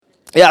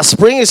Yeah,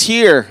 spring is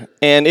here,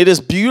 and it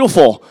is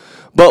beautiful.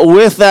 But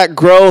with that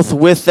growth,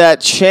 with that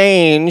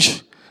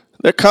change,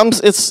 there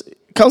comes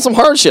some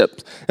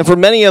hardship. And for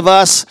many of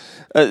us,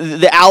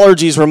 the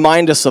allergies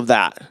remind us of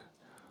that,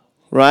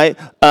 right?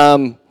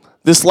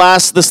 This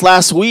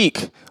last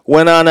week,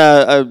 went on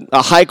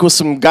a hike with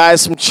some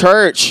guys from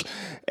church,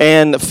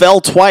 and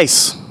fell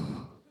twice.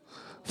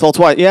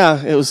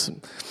 Yeah, it was.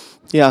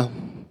 Yeah,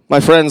 my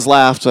friends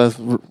laughed.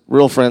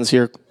 Real friends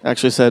here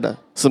actually said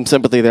some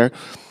sympathy there,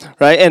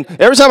 right? And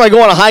every time I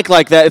go on a hike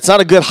like that, it's not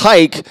a good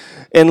hike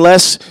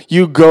unless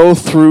you go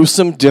through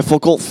some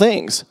difficult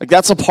things. Like,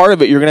 that's a part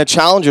of it. You're going to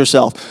challenge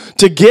yourself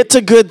to get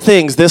to good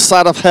things this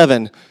side of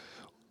heaven,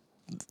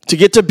 to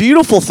get to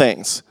beautiful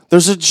things.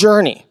 There's a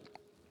journey.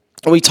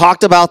 And we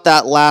talked about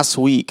that last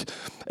week.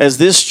 As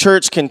this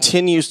church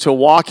continues to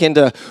walk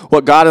into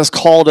what God has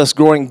called us,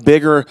 growing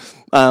bigger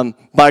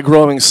by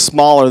growing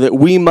smaller, that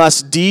we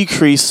must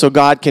decrease so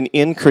God can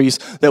increase,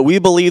 that we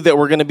believe that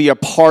we're going to be a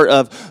part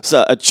of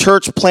a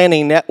church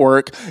planning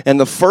network, and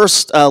the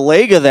first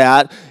leg of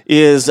that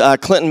is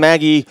Clinton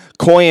Maggie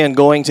Coyen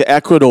going to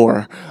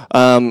Ecuador.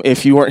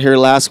 If you weren't here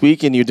last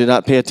week and you did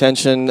not pay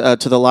attention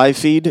to the live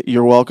feed,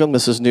 you're welcome.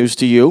 This is news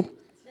to you.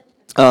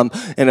 And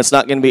it's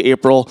not going to be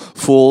April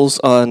Fools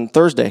on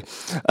Thursday.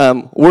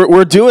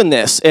 We're doing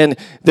this, and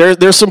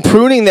there's some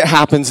pruning that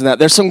happens in that.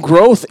 There's some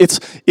growth.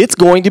 It's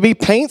going to be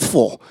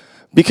painful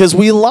because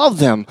we love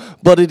them,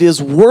 but it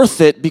is worth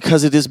it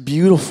because it is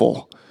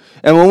beautiful.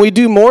 And when we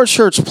do more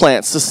church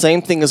plants, the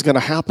same thing is going to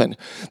happen.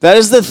 That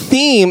is the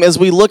theme as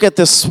we look at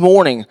this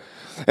morning.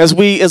 As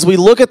we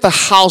look at the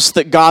house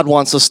that God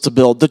wants us to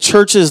build, the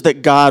churches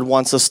that God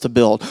wants us to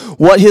build,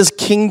 what his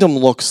kingdom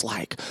looks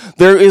like,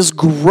 there is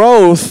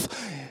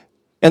growth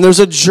and there's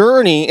a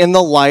journey in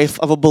the life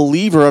of a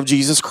believer of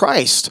Jesus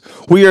Christ.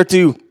 We are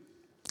to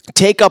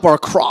take up our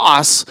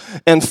cross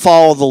and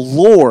follow the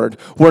Lord.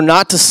 We're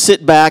not to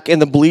sit back in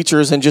the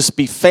bleachers and just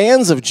be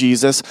fans of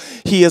Jesus.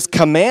 He has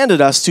commanded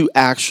us to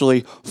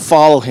actually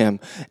follow him.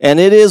 And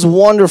it is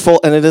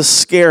wonderful, and it is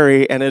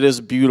scary, and it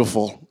is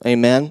beautiful.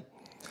 Amen?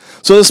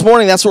 So this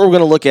morning, that's what we're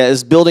going to look at,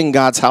 is building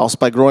God's house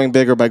by growing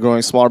bigger, by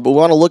growing smaller. But we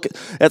want to look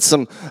at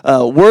some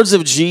words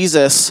of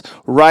Jesus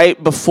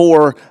right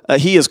before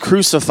he is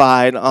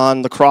crucified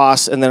on the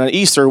cross. And then on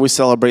Easter, we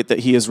celebrate that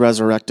he is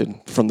resurrected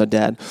from the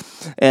dead.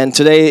 And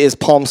today is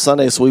Palm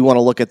Sunday, so we want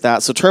to look at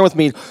that. So turn with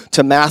me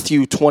to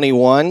Matthew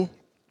 21. And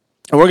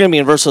we're going to be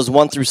in verses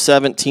 1 through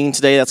 17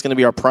 today. That's going to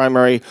be our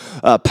primary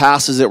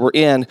passage that we're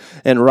in.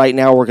 And right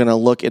now, we're going to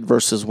look at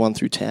verses 1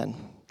 through 10.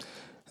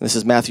 This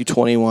is Matthew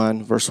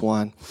 21, verse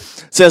 1.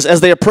 It says,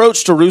 "As they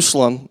approached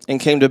Jerusalem and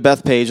came to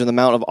Bethphage on the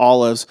Mount of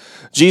Olives,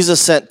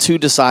 Jesus sent 2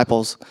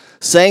 disciples,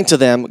 saying to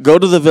them, 'Go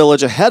to the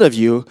village ahead of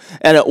you,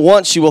 and at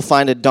once you will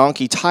find a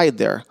donkey tied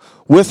there,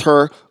 with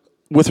her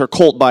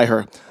colt by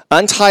her.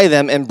 Untie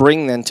them and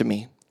bring them to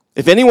me.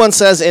 If anyone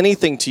says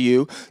anything to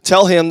you,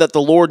 tell him that the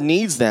Lord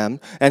needs them,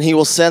 and he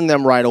will send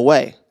them right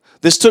away.'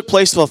 This took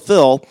place to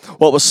fulfill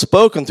what was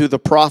spoken through the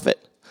prophet.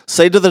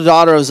 'Say to the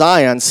daughter of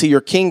Zion, see,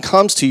 your king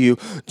comes to you,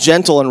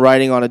 gentle and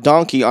riding on a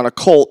donkey, on a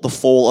colt, the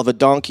foal of a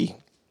donkey.'"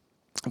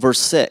 Verse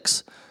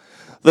 6.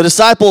 The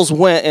disciples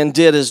went and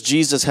did as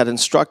Jesus had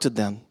instructed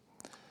them.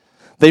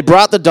 They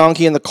brought the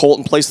donkey and the colt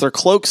and placed their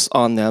cloaks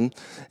on them,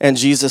 and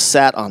Jesus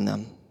sat on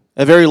them.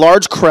 A very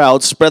large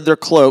crowd spread their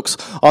cloaks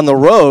on the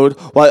road,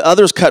 while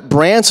others cut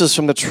branches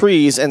from the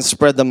trees and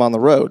spread them on the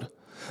road.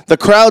 The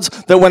crowds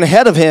that went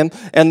ahead of him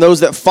and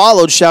those that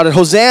followed shouted,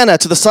 "Hosanna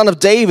to the Son of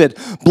David!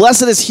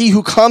 Blessed is he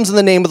who comes in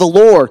the name of the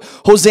Lord!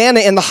 Hosanna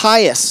in the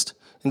highest!"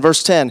 In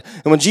verse 10,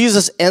 "And when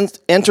Jesus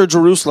entered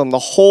Jerusalem, the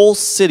whole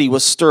city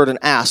was stirred and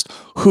asked,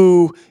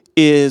 'Who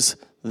is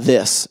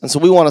this?'" And so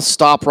we want to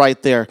stop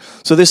right there.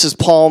 So this is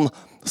Palm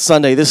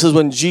Sunday. This is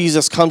when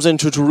Jesus comes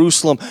into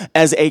Jerusalem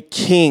as a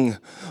king,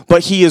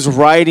 but he is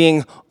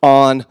riding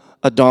on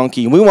a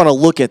donkey. We want to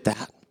look at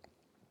that.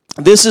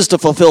 This is to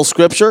fulfill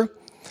Scripture.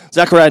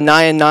 Zechariah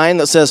 9:9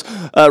 that says,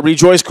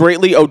 "Rejoice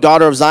greatly, O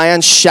daughter of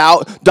Zion.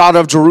 Shout, daughter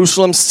of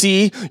Jerusalem.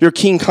 See, your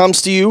king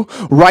comes to you,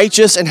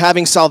 righteous and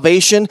having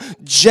salvation,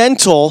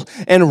 gentle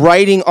and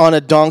riding on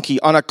a donkey,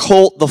 on a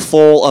colt, the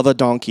foal of a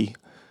donkey."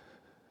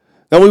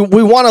 Now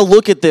we want to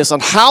look at this on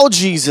how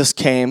Jesus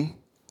came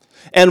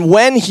and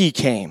when he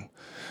came.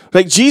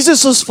 Like,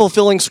 Jesus was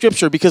fulfilling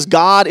Scripture because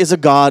God is a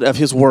God of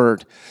his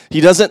word. He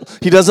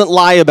doesn't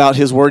lie about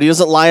his word. He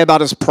doesn't lie about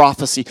his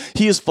prophecy.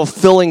 He is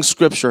fulfilling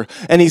Scripture.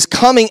 And he's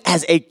coming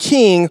as a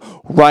king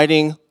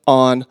riding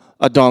on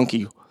a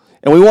donkey.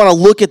 And we want to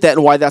look at that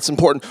and why that's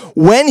important.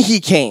 When he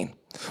came,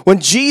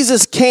 when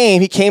Jesus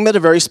came, he came at a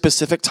very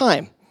specific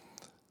time.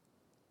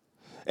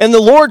 And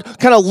the Lord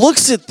kind of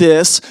looks at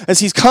this as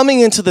he's coming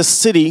into the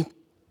city.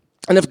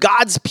 And if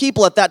God's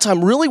people at that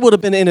time really would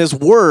have been in his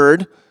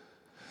word,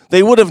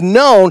 they would have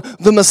known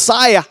the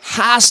Messiah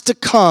has to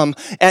come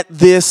at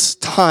this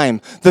time,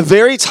 the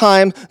very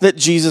time that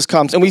Jesus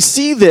comes. And we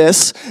see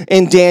this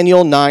in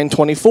Daniel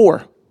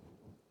 9:24,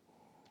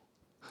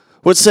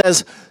 which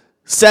says,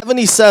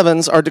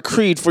 77s are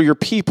decreed for your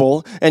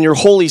people and your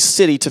holy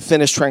city to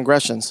finish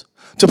transgressions.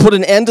 to put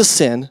an end to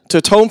sin, to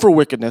atone for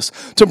wickedness,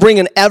 to bring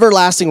an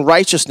everlasting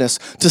righteousness,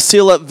 to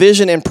seal up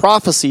vision and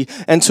prophecy,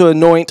 and to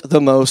anoint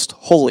the most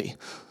holy.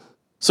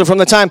 So from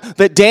the time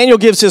that Daniel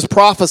gives his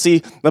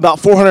prophecy, about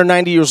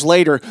 490 years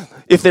later,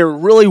 if they're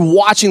really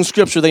watching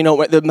Scripture, they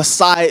know the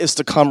Messiah is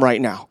to come right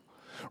now,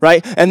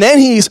 right? And then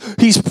he's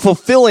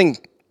fulfilling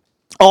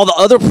all the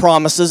other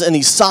promises and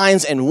these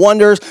signs and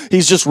wonders.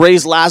 He's just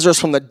raised Lazarus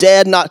from the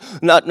dead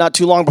not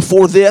too long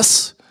before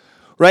this,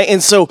 right?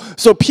 And so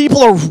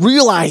people are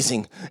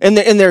realizing and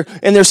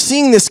they're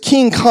seeing this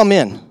king come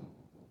in.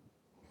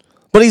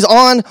 But he's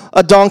on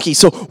a donkey.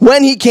 So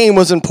when he came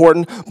was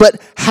important, but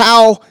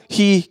how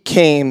he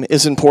came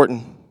is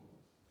important.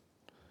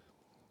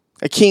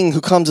 A king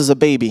who comes as a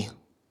baby,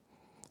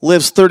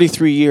 lives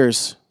 33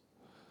 years.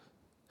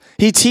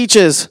 He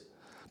teaches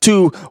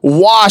to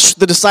wash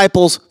the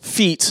disciples'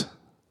 feet.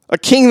 A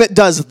king that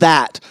does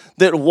that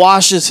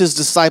washes his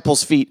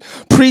disciples' feet,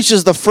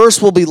 preaches the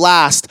first will be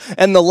last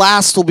and the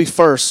last will be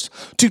first.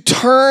 To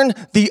turn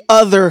the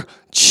other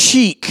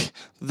cheek,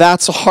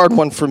 that's a hard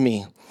one for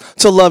me.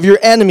 To love your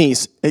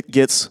enemies, it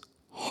gets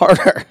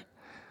harder.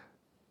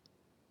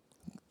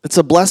 It's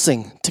a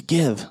blessing to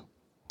give.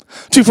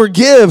 To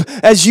forgive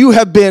as you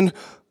have been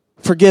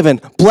forgiven.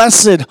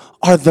 Blessed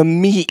are the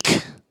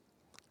meek.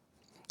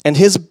 And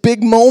his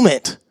big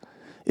moment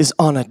is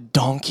on a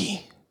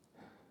donkey.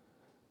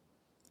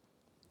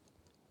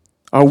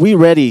 Are we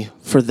ready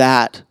for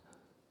that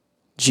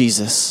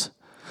Jesus?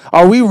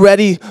 Are we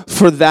ready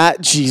for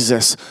that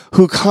Jesus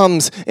who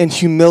comes in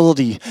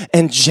humility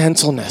and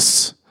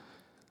gentleness?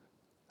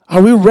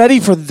 Are we ready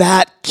for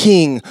that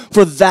king,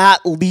 for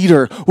that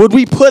leader? Would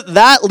we put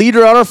that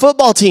leader on our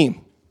football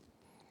team?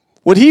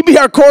 Would he be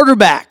our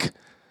quarterback?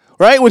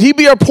 Right? Would he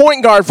be our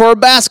point guard for our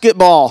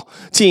basketball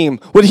team?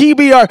 Would he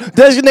be our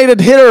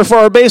designated hitter for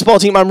our baseball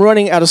team? I'm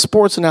running out of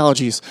sports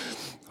analogies,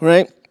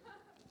 right?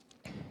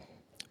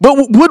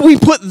 But would we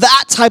put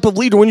that type of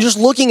leader when you're just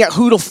looking at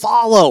who to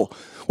follow?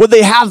 Would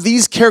they have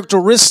these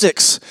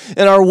characteristics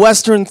in our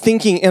Western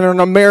thinking in an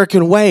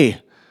American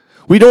way?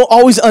 We don't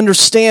always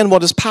understand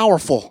what is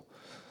powerful.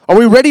 Are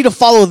we ready to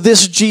follow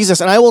this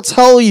Jesus? And I will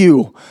tell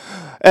you,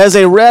 as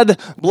a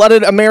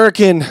red-blooded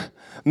American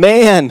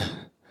man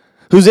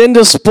who's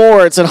into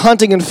sports and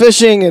hunting and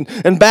fishing and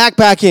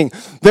backpacking,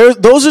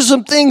 those are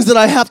some things that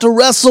I have to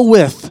wrestle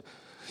with.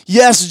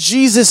 Yes,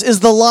 Jesus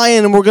is the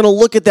lion, and we're going to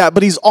look at that,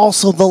 but he's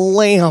also the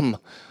lamb.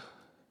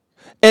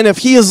 And if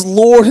he is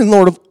Lord and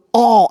Lord of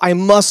all, I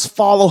must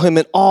follow him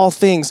in all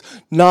things,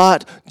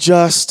 not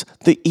just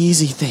the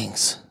easy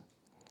things.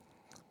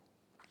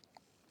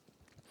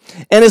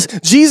 And as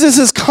Jesus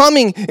is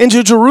coming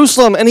into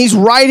Jerusalem and he's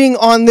riding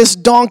on this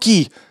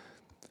donkey,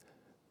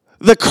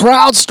 the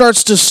crowd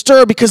starts to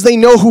stir because they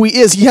know who he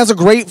is. He has a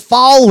great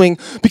following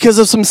because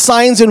of some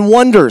signs and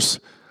wonders,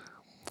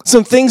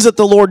 some things that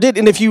the Lord did.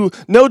 And if you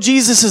know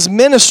Jesus'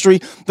 ministry,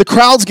 the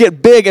crowds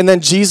get big and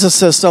then Jesus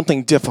says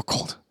something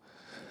difficult.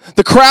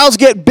 The crowds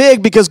get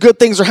big because good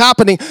things are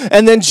happening,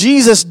 and then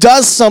Jesus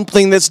does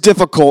something that's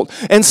difficult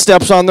and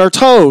steps on their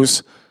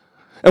toes.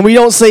 And we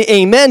don't say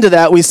amen to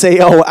that. We say,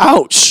 oh,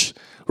 ouch,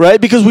 right?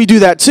 Because we do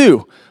that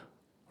too,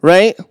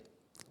 right?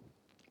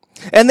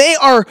 And they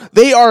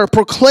are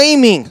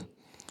proclaiming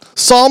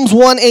Psalms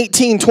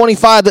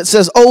 118:25 that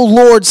says, oh,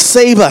 Lord,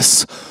 save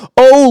us.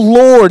 Oh,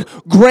 Lord,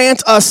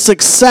 grant us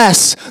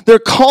success. They're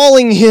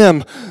calling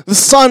him the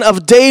Son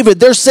of David.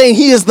 They're saying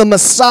he is the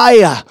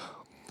Messiah.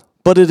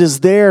 But it is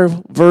their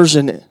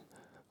version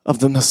of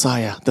the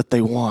Messiah that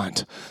they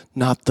want,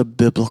 not the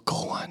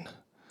biblical one.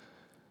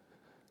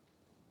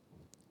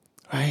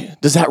 Right?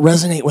 Does that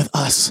resonate with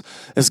us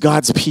as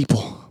God's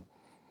people?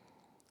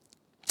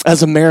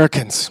 As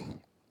Americans?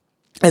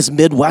 As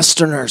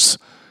Midwesterners?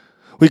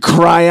 We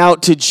cry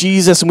out to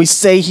Jesus and we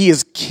say he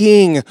is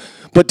king,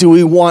 but do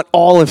we want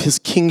all of his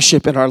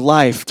kingship in our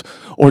life,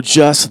 or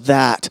just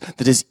that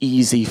is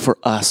easy for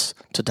us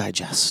to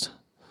digest?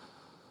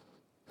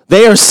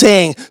 They are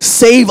saying,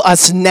 save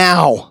us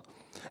now.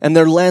 And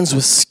their lens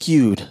was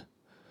skewed.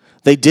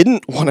 They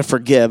didn't want to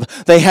forgive.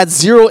 They had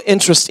zero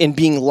interest in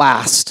being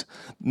last.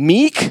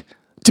 Meek?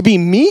 To be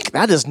meek?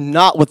 That is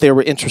not what they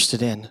were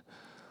interested in.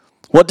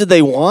 What did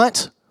they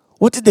want?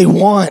 What did they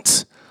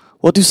want?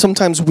 What do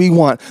sometimes we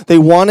want? They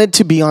wanted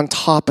to be on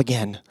top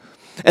again.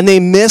 And they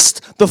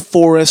missed the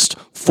forest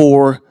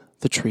for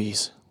the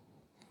trees.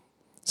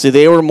 See,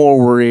 they were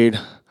more worried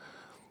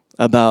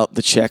about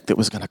the check that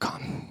was going to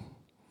come.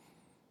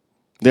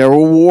 They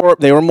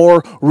were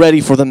more ready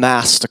for the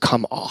mask to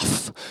come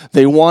off.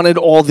 They wanted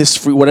all this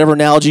free, whatever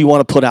analogy you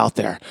want to put out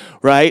there,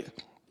 right?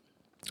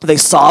 They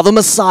saw the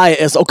Messiah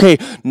as, okay,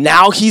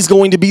 now he's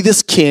going to be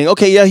this king.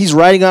 Okay, yeah, he's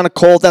riding on a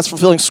colt. That's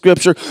fulfilling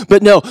Scripture.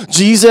 But no,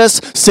 Jesus,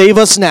 save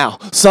us now.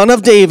 Son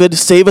of David,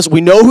 save us. We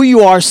know who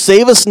you are.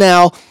 Save us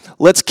now.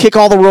 Let's kick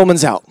all the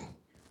Romans out.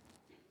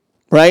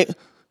 Right?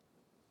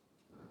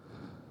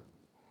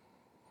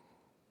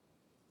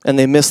 And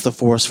they miss the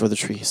forest for the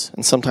trees.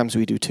 And sometimes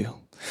we do too.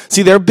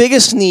 See, their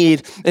biggest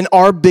need and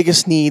our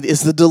biggest need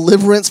is the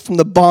deliverance from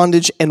the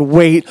bondage and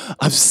weight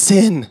of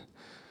sin.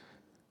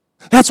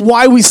 That's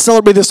why we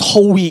celebrate this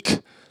whole week.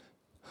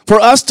 For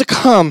us to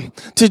come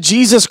to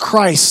Jesus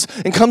Christ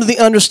and come to the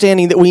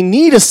understanding that we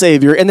need a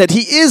Savior and that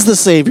He is the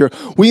Savior,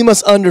 we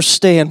must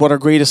understand what our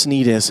greatest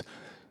need is: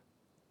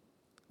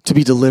 to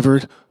be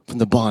delivered from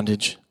the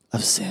bondage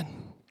of sin.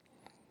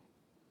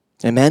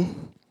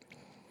 Amen?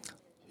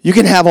 You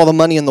can have all the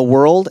money in the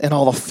world and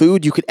all the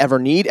food you could ever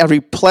need,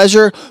 every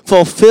pleasure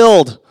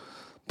fulfilled.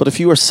 But if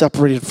you are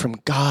separated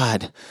from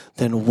God,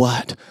 then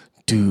what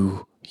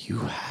do you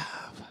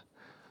have?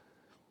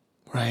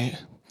 Right?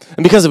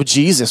 And because of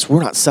Jesus,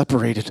 we're not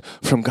separated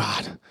from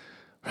God.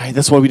 Right?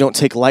 That's why we don't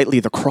take lightly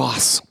the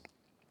cross.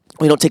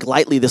 We don't take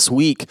lightly this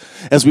week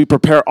as we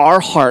prepare our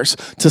hearts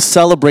to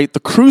celebrate the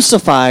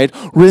crucified,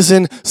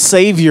 risen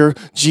Savior,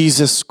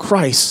 Jesus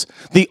Christ,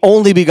 the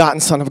only begotten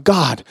Son of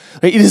God.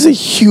 It is a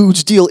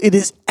huge deal. It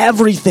is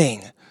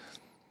everything.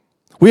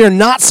 We are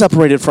not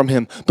separated from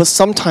Him, but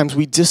sometimes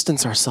we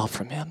distance ourselves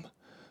from Him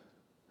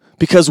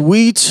because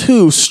we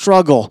too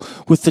struggle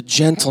with the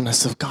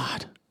gentleness of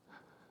God,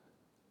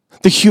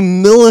 the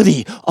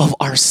humility of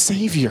our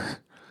Savior.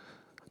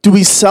 Do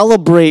we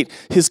celebrate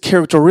His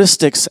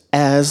characteristics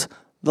as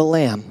the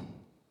Lamb?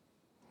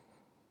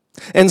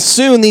 And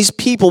soon these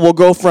people will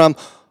go from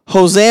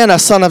Hosanna,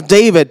 son of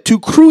David, to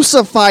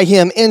crucify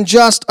Him in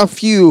just a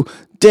few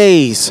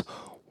days.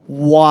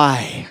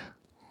 Why?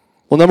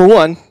 Well, number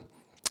one,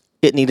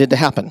 it needed to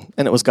happen,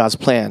 and it was God's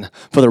plan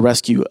for the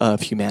rescue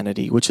of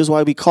humanity, which is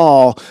why we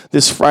call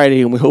this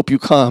Friday, and we hope you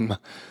come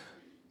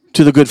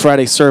to the Good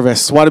Friday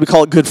service. Why do we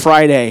call it Good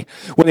Friday?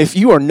 When if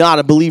you are not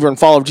a believer and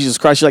follower of Jesus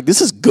Christ, you're like,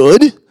 this is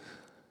good?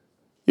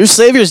 Your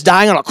Savior is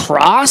dying on a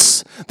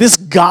cross? This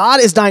God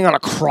is dying on a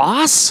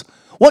cross?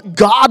 What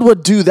God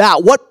would do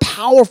that? What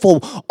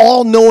powerful,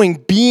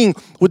 all-knowing being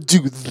would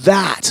do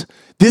that?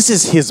 This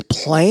is His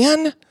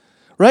plan?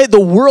 Right?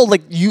 The world,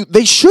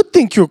 they should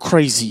think you're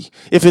crazy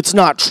if it's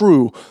not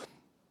true.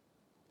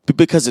 But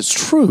because it's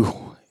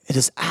true, it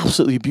is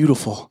absolutely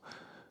beautiful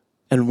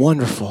and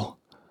wonderful.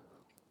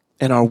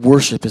 And our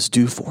worship is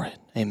due for it.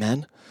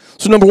 Amen?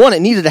 So number one,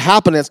 it needed to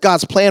happen. It's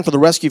God's plan for the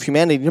rescue of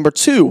humanity. Number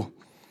two,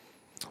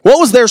 what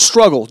was their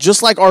struggle?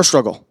 Just like our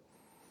struggle.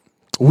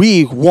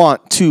 We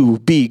want to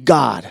be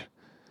God.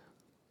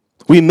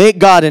 We make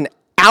God in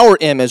our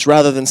image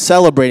rather than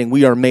celebrating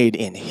we are made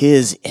in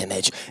His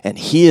image. And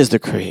He is the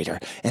creator.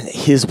 And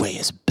His way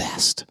is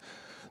best.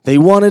 They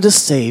wanted a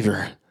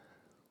Savior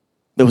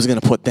that was going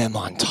to put them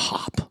on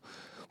top.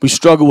 We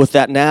struggle with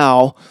that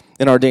now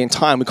in our day and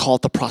time. We call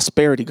it the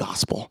prosperity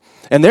gospel.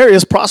 And there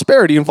is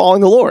prosperity in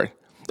following the Lord.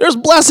 There's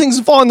blessings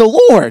in following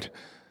the Lord.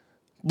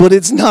 But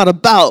it's not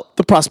about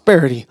the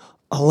prosperity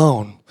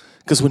alone.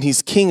 Because when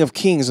He's King of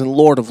kings and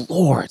Lord of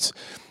lords,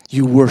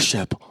 you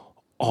worship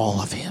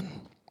all of Him.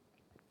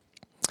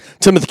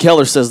 Timothy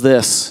Keller says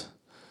this: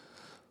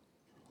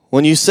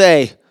 when you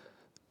say,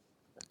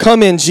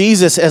 come in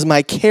Jesus as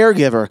my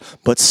caregiver,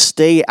 but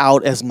stay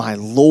out as my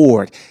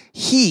Lord,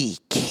 He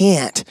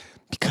can't,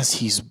 because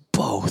He's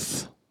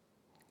both.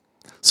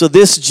 So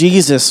this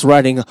Jesus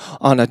riding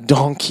on a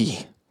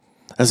donkey,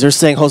 as they're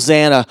saying,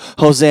 Hosanna,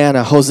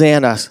 Hosanna,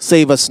 Hosanna,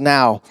 save us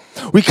now.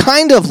 We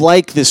kind of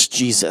like this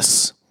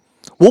Jesus.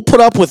 We'll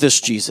put up with this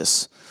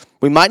Jesus.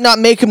 We might not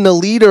make Him the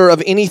leader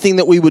of anything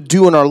that we would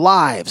do in our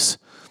lives,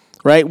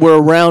 right? We're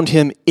around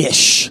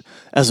Him-ish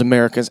as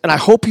Americans. And I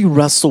hope you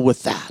wrestle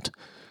with that.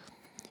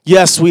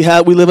 Yes, we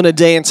live in a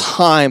day and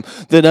time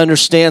that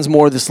understands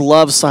more this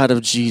love side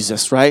of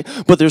Jesus, right?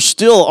 But there's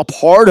still a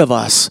part of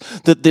us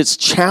that's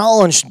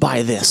challenged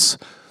by this.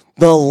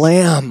 The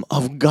Lamb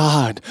of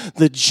God,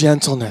 the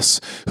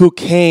gentleness, who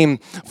came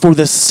for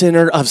the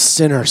sinner of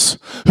sinners,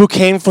 who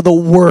came for the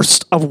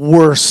worst of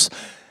worst,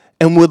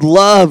 and would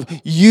love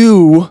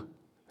you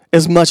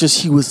as much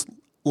as He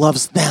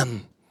loves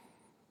them.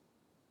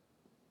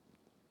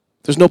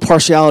 There's no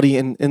partiality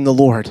in the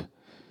Lord.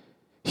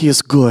 He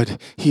is good.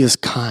 He is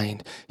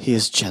kind. He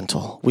is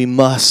gentle. We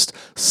must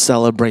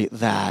celebrate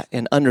that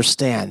and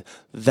understand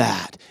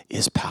that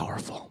is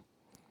powerful.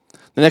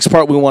 The next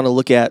part we want to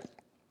look at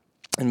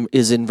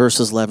is in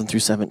verses 11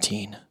 through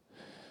 17.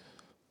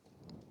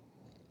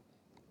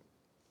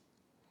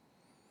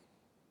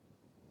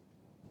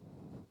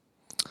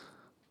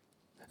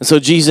 And so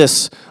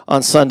Jesus,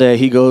 on Sunday,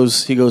 he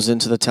goes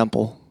into the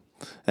temple.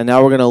 And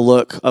now we're going to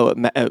look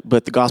at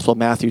what the Gospel of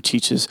Matthew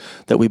teaches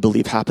that we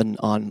believe happened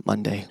on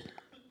Monday.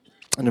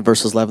 And in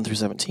verses 11 through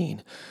 17.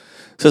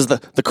 It says,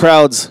 the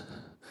crowds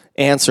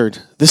answered,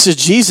 "This is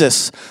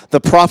Jesus,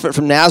 the prophet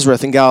from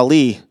Nazareth in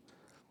Galilee."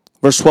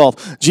 Verse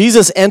 12,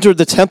 Jesus entered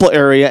the temple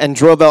area and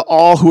drove out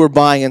all who were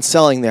buying and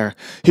selling there.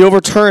 He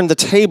overturned the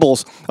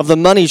tables of the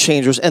money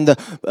changers and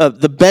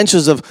the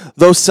benches of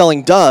those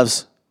selling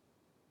doves.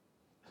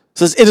 It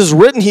says, "It is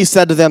written," he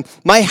said to them,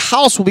 "my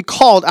house will be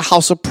called a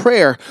house of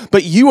prayer,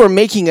 but you are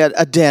making it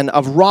a den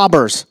of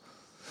robbers."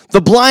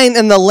 The blind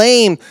and the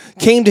lame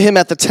came to him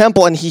at the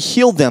temple, and he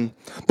healed them.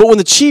 But when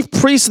the chief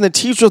priests and the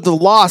teachers of the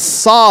law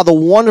saw the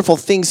wonderful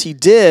things he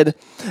did,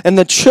 and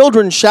the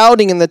children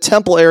shouting in the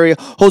temple area,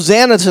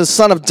 "Hosanna to the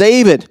Son of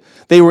David,"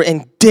 they were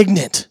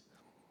indignant.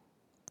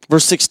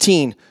 Verse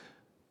 16,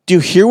 Do you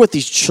hear what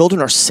these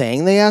children are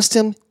saying? They asked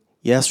him.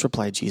 Yes,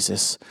 replied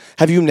Jesus.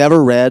 Have you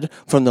never read,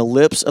 from the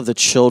lips of the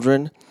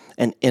children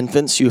and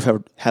infants you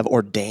have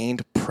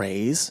ordained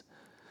praise?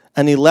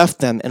 And he left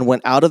them and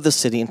went out of the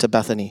city into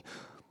Bethany,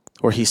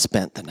 where he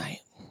spent the night.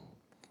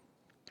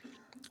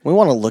 We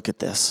want to look at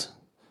this.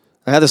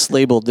 I had this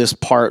labeled, this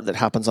part that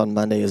happens on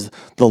Monday is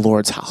the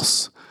Lord's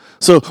house.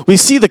 So we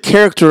see the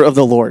character of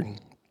the Lord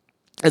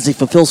as he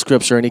fulfills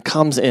Scripture, and he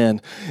comes in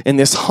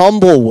this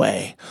humble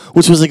way,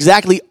 which was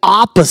exactly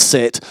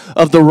opposite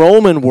of the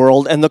Roman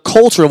world and the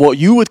culture of what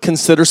you would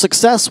consider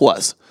success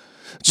was.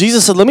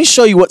 Jesus said, let me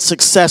show you what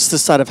success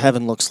this side of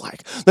heaven looks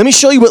like. Let me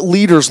show you what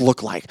leaders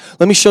look like.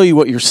 Let me show you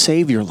what your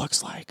Savior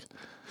looks like.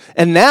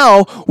 And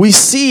now we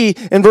see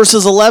in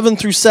verses 11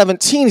 through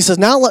 17, he says,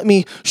 now let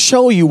me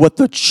show you what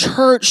the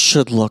church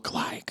should look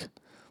like.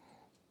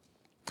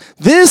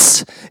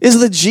 This is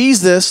the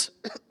Jesus,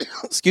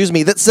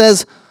 that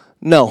says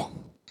no.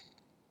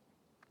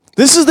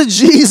 This is the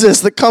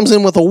Jesus that comes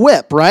in with a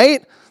whip,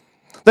 right?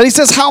 That he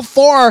says how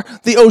far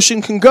the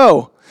ocean can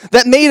go.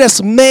 That made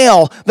us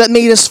male, that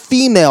made us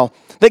female,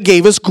 that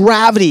gave us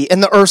gravity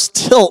and the earth's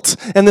tilt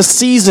and the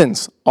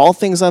seasons. All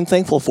things I'm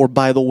thankful for,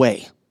 by the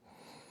way.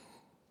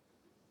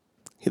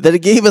 That it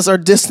gave us our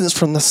distance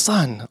from the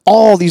sun.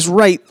 All these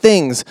right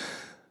things.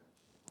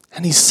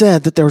 And he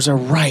said that there's a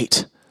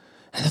right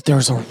and that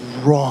there's a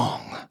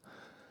wrong.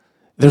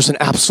 There's an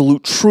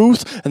absolute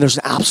truth and there's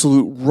an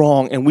absolute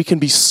wrong. And we can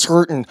be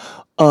certain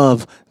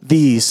of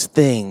these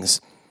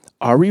things.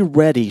 Are we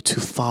ready to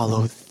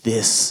follow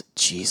this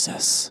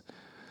Jesus?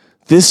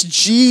 This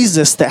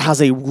Jesus that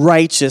has a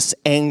righteous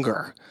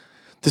anger.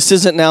 This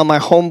isn't now my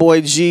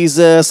homeboy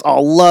Jesus,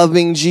 all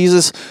loving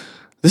Jesus.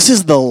 This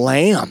is the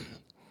Lamb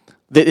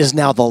that is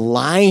now the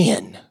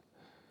Lion,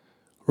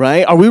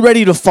 right? Are we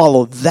ready to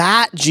follow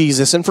that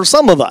Jesus? And for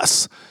some of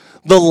us,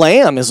 the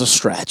Lamb is a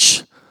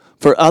stretch.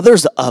 For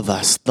others of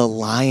us, the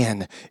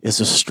Lion is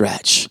a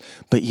stretch,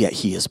 but yet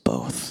he is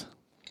both.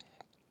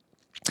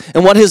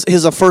 And what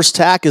his first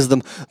tack is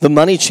the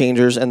money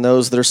changers and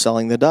those that are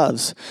selling the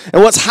doves.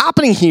 And what's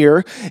happening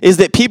here is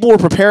that people were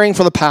preparing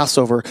for the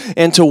Passover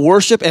and to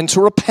worship and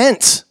to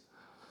repent.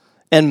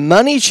 And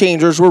money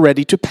changers were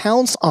ready to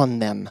pounce on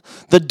them.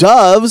 The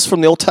doves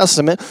from the Old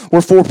Testament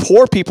were for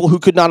poor people who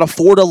could not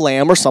afford a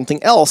lamb or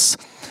something else.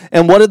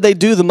 And what did they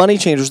do, the money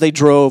changers? They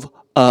drove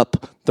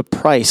up the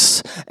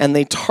price, and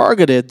they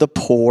targeted the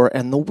poor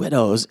and the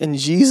widows. And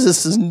Jesus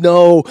says,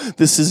 no,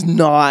 this is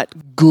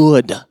not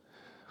good.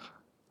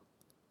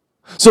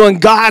 So in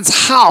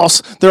God's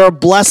house, there are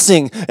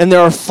blessing and there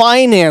are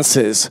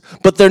finances,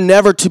 but they're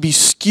never to be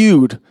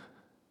skewed.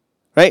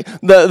 Right?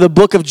 The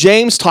book of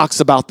James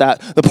talks about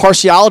that, the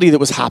partiality that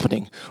was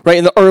happening, right?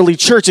 In the early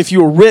church, if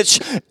you were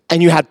rich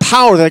and you had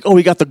power, they're like, oh,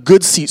 we got the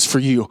good seats for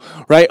you,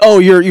 right? Oh,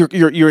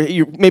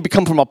 you maybe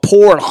come from a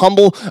poor and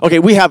humble. Okay,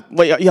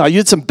 you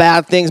did some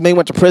bad things, maybe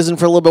went to prison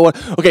for a little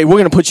bit. Okay, we're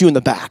going to put you in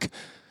the back.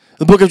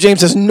 The book of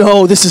James says,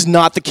 no, this is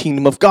not the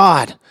kingdom of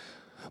God.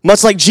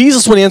 Much like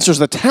Jesus when he enters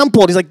the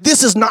temple, and he's like,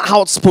 this is not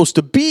how it's supposed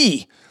to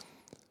be.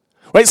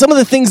 Right? Some of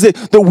the things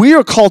that we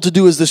are called to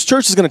do as this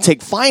church is going to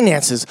take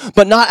finances,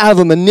 but not out of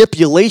a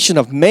manipulation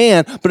of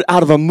man, but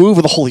out of a move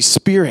of the Holy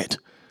Spirit.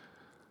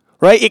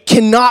 Right? It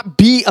cannot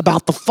be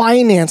about the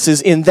finances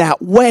in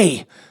that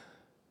way.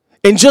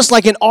 And just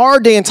like in our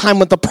day and time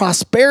with the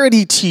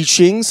prosperity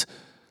teachings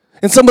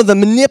and some of the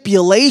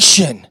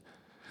manipulation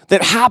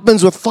that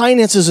happens with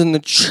finances in the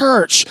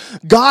church,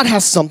 God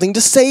has something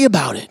to say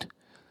about it.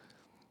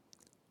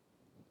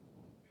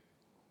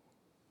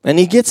 And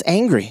he gets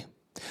angry.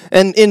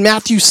 And in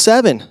Matthew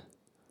 7,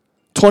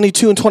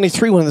 22 and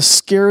 23, one of the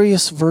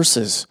scariest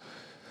verses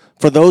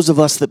for those of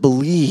us that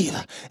believe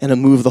in a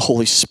move of the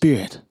Holy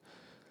Spirit.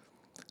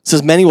 It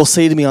says, many will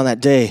say to me on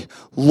that day,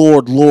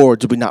 Lord, Lord,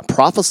 did we not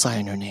prophesy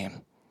in your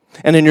name?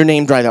 And in your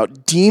name drive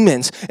out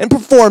demons and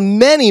perform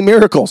many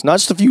miracles, not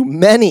just a few,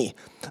 many.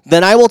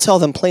 Then I will tell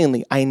them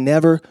plainly, I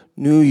never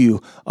knew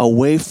you.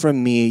 Away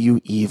from me,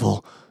 you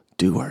evil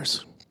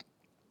doers.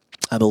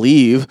 I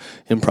believe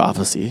in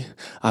prophecy.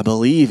 I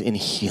believe in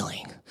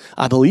healing.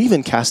 I believe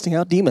in casting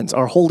out demons.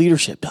 Our whole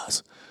leadership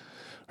does,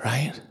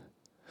 right?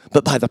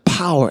 But by the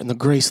power and the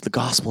grace of the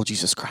gospel of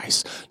Jesus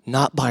Christ,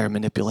 not by our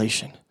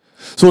manipulation.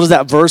 So what is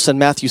that verse in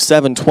Matthew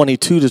 7,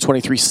 22 to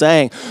 23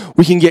 saying?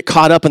 We can get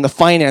caught up in the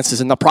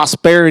finances and the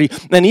prosperity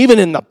and even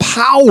in the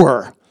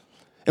power.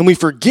 And we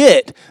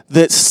forget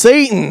that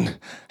Satan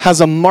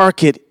has a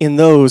market in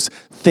those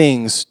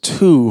things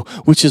too,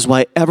 which is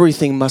why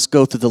everything must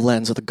go through the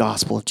lens of the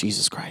gospel of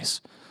Jesus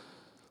Christ.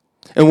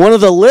 And one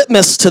of the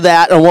litmus to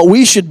that and what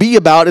we should be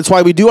about, it's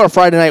why we do our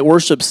Friday night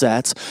worship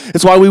sets.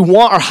 It's why we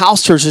want our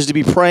house churches to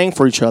be praying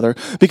for each other.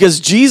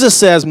 Because Jesus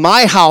says,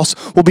 my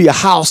house will be a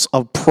house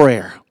of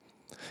prayer.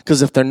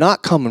 Because if they're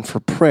not coming for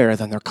prayer,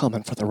 then they're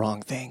coming for the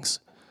wrong things.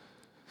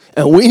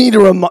 And we need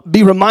to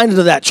be reminded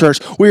of that, church.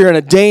 We are in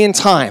a day and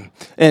time.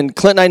 And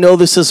Clint and I know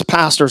this as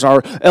pastors.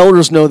 Our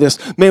elders know this.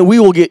 Man, we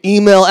will get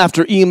email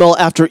after email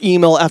after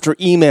email after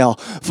email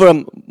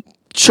from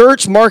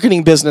church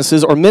marketing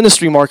businesses or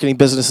ministry marketing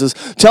businesses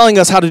telling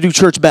us how to do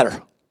church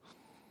better.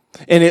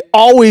 And it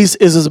always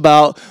is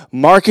about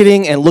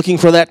marketing and looking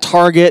for that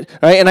target,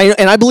 right?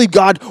 And I believe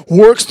God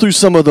works through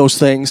some of those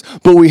things,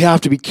 but we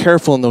have to be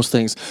careful in those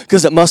things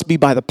because it must be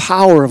by the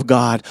power of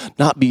God,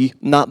 not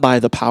by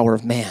the power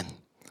of man.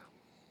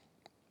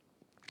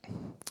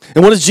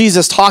 And what is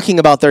Jesus talking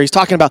about there? He's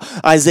talking about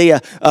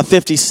Isaiah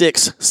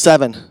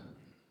 56:7.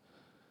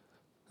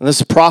 And this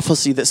is a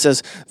prophecy that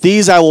says,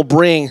 "These I will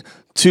bring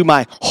to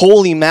my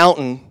holy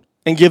mountain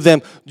and give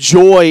them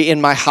joy in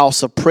my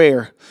house of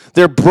prayer.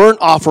 Their burnt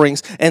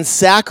offerings and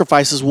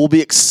sacrifices will be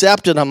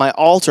accepted on my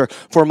altar,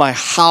 for my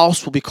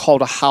house will be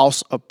called a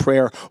house of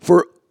prayer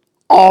for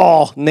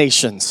all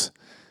nations."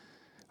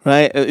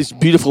 Right? It's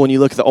beautiful when you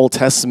look at the Old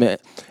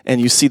Testament and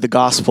you see the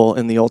gospel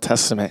in the Old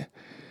Testament.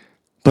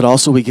 But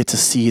also we get to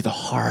see the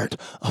heart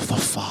of the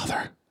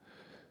Father.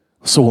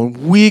 So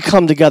when we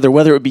come together,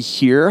 whether it be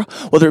here,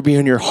 whether it be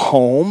in your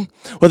home,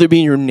 whether it be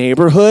in your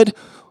neighborhood,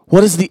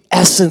 what is the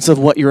essence of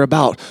what you're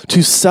about?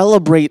 To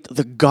celebrate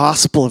the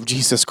gospel of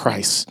Jesus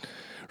Christ,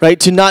 right?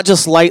 To not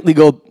just lightly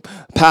go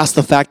past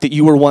the fact that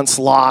you were once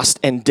lost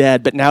and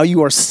dead, but now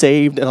you are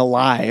saved and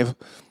alive,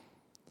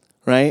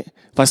 right?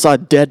 If I saw a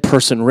dead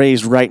person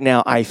raised right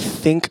now, I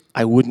think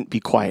I wouldn't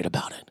be quiet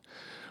about it,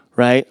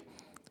 right?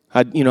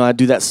 I'd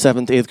do that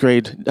 7th, 8th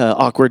grade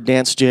awkward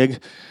dance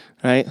jig,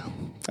 right?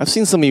 I've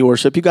seen some of you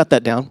worship. You got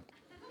that down,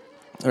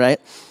 right?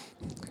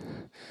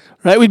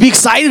 Right? We'd be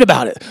excited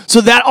about it. So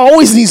that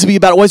always needs to be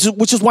about it,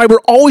 which is why we're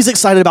always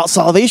excited about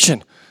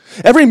salvation.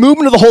 Every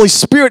movement of the Holy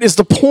Spirit is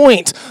to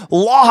point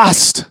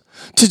lost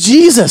to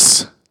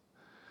Jesus.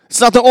 It's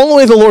not the only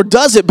way the Lord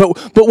does it, but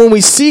when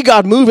we see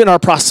God move in our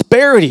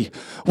prosperity,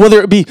 whether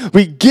it be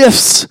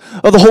gifts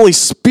of the Holy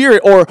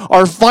Spirit or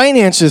our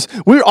finances,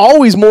 we're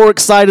always more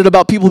excited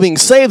about people being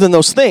saved than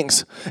those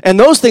things. And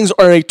those things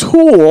are a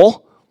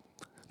tool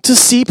to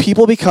see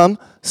people become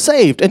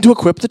saved and to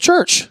equip the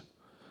church.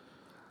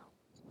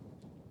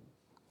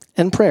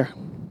 And prayer.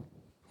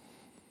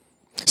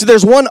 See,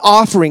 there's one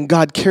offering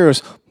God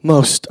cares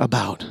most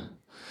about.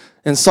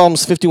 And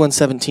Psalms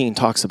 51:17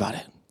 talks about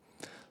it.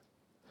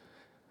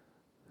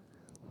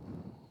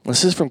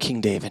 This is from King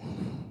David.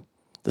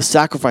 "The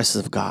sacrifices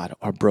of God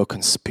are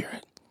broken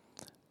spirit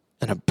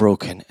and a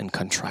broken and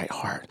contrite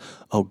heart.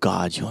 O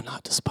God, you will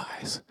not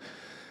despise."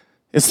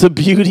 It's the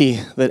beauty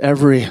that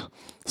every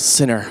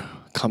sinner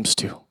comes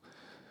to.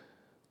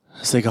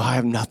 As they go, "I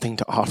have nothing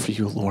to offer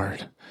you,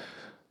 Lord,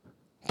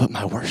 but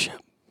my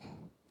worship.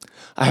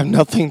 I have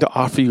nothing to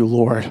offer you,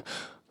 Lord,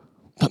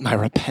 but my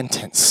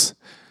repentance."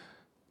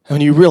 And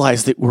when you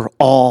realize that we're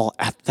all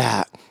at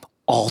that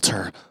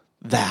altar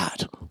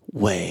that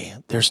way,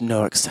 there's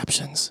no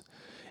exceptions.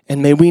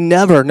 And may we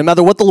never, no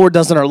matter what the Lord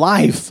does in our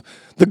life,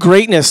 the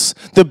greatness,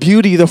 the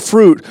beauty, the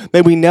fruit,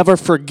 may we never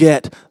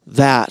forget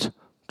that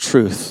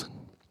truth.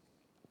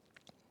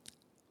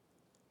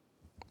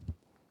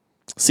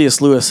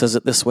 C.S. Lewis says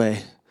it this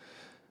way: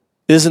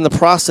 "It is in the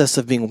process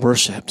of being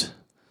worshiped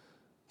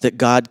that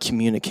God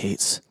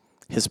communicates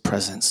his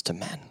presence to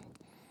men.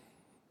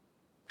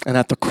 And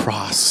at the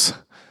cross,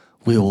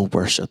 we will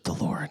worship the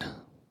Lord."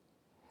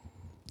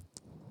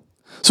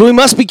 So we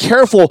must be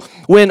careful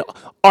when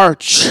our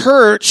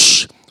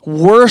church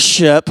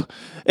worship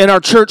and our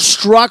church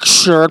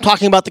structure, I'm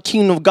talking about the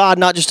kingdom of God,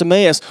 not just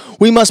Emmaus,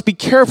 we must be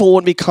careful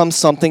when it becomes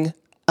something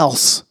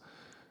else.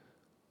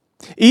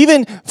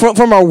 Even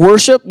from our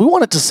worship, we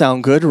want it to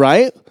sound good,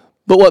 right?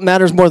 But what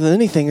matters more than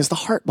anything is the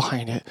heart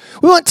behind it.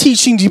 We want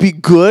teaching to be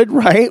good,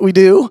 right? We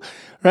do,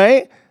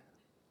 right?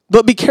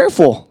 But be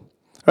careful,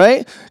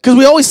 right? Because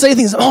we always say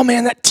things, "Oh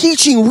man, that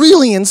teaching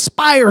really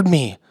inspired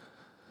me.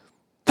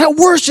 That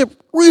worship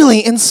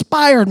really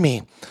inspired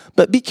me."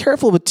 But be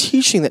careful with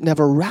teaching that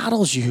never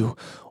rattles you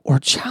or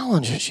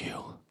challenges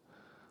you.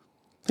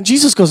 And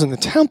Jesus goes in the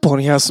temple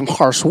and he has some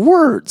harsh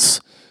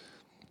words.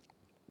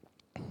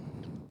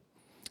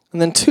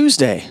 And then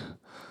Tuesday,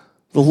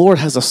 the Lord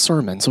has a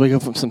sermon. So we go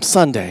from some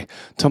Sunday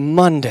to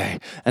Monday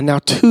and now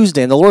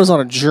Tuesday. And the Lord is on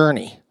a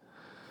journey.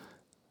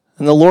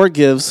 And the Lord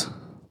gives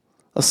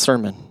a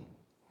sermon.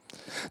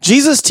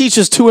 Jesus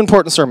teaches two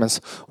important sermons.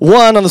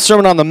 One on the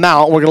Sermon on the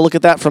Mount. We're going to look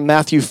at that from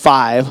Matthew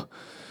 5.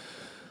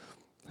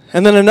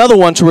 And then another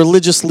one to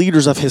religious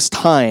leaders of his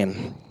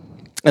time.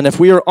 And if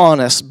we are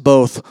honest,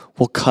 both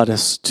will cut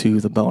us to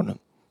the bone.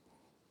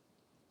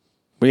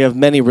 We have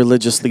many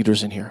religious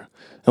leaders in here.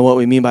 And what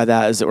we mean by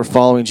that is that we're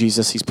following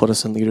Jesus. He's put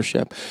us in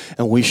leadership.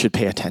 And we should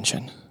pay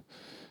attention.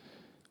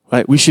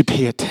 Right? We should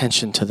pay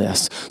attention to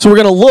this. So we're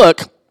going to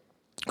look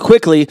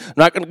quickly. I'm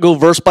not going to go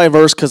verse by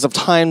verse because of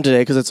time today,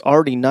 because it's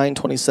already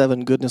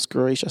 9:27. Goodness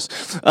gracious.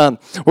 We're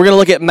going to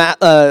look at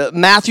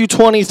Matthew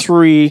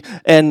 23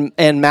 and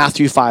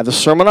Matthew 5, the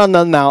Sermon on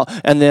the Mount,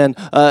 and then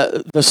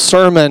the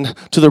sermon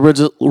to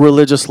the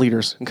religious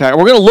leaders. Okay,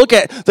 we're going to look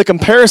at the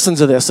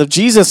comparisons of this. If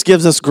Jesus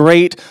gives us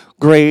great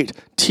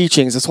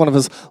teachings, it's one of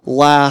his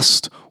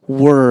last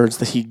words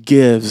that he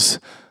gives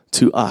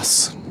to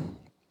us.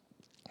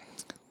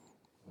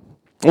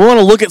 We want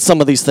to look at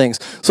some of these things.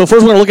 So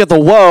first we're going to look at the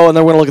woe, and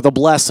then we're going to look at the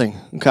blessing.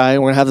 Okay,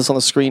 we're going to have this on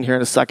the screen here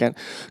in a second.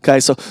 Okay,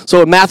 so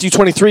in Matthew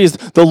 23 is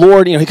the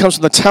Lord. He comes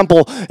from the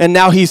temple, and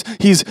now he's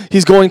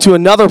going to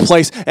another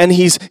place, and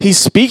he's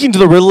speaking to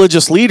the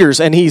religious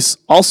leaders, and he's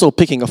also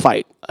picking a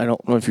fight. I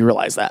don't know if you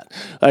realize that.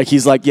 Like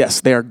he's like,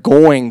 yes, they are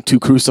going to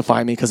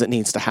crucify me because it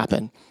needs to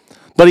happen.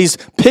 But he's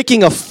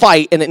picking a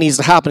fight, and it needs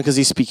to happen because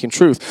he's speaking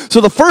truth. So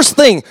the first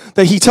thing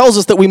that he tells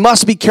us that we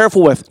must be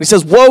careful with, he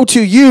says, woe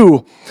to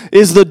you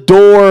is the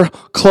door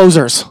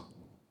closers.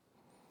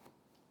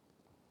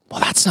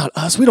 Well, that's not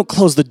us. We don't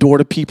close the door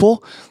to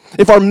people.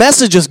 If our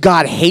message is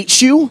God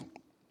hates you,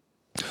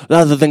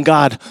 rather than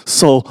God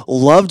so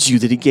loved you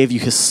that he gave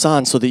you his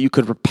son so that you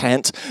could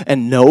repent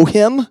and know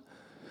him,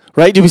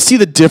 right? Do we see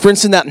the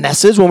difference in that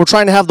message when we're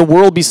trying to have the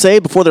world be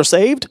saved before they're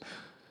saved?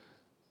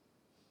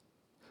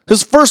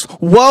 His first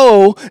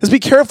woe is be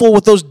careful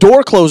with those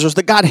door closers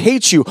that God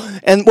hates you.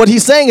 And what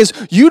he's saying is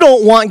you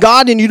don't want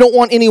God and you don't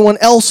want anyone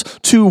else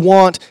to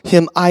want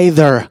him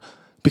either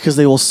because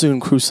they will soon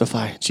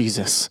crucify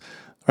Jesus.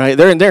 Right?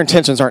 Their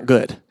intentions aren't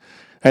good.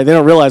 Right? They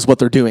don't realize what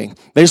they're doing.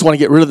 They just want to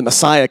get rid of the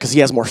Messiah because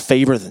he has more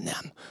favor than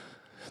them.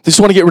 They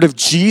just want to get rid of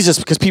Jesus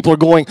because people are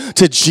going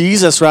to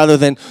Jesus rather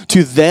than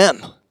to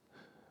them.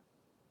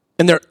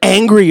 And they're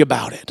angry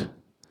about it.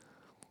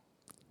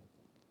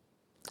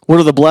 What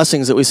are the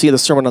blessings that we see in the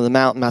Sermon on the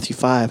Mount in Matthew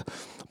 5?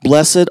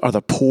 Blessed are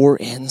the poor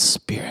in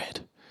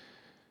spirit.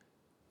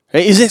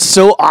 Right? Isn't it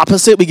so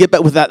opposite? We get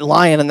back with that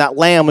lion and that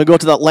lamb. We go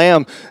to that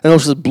lamb and it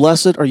says,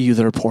 blessed are you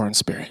that are poor in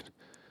spirit.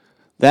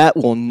 That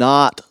will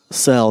not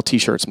sell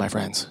t-shirts, my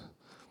friends.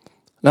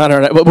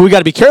 But we got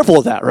to be careful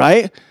with that,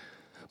 right?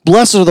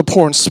 Blessed are the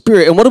poor in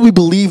spirit. And what do we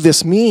believe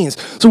this means?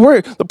 So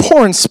the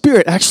poor in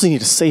spirit actually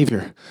need a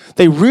Savior.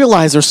 They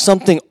realize there's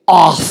something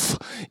off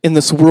in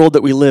this world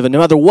that we live in. No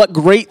matter what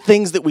great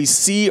things that we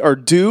see or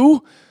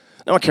do,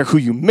 I don't care who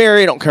you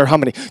marry, I don't care how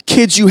many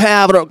kids you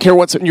have, I don't care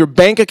what's in your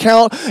bank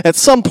account. At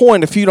some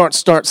point, if you don't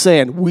start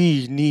saying,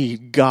 we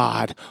need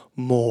God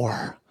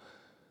more,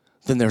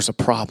 then there's a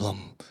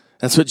problem.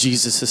 That's what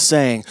Jesus is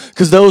saying.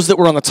 Because those that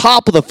were on the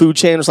top of the food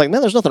chain was like,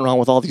 man, there's nothing wrong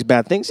with all these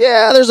bad things.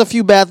 Yeah, there's a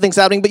few bad things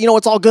happening, but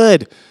it's all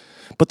good.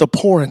 But the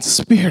poor in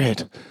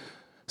spirit,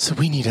 so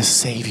we need a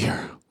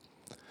Savior.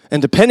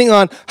 And depending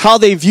on how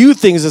they view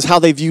things is how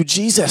they view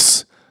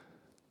Jesus.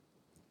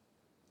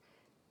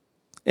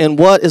 And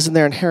what is in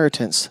their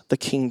inheritance? The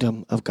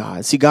kingdom of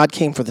God. See, God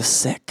came for the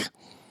sick.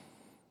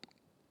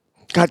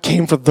 God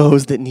came for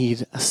those that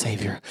need a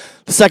Savior.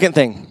 The second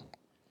thing,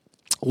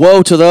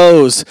 woe to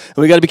those, and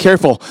we got to be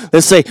careful.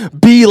 Let's say,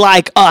 be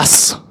like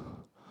us.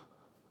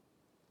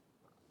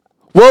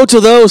 Woe to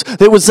those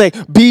that would say,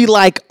 be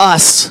like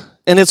us.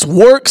 And it's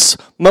works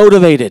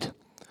motivated.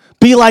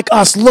 Be like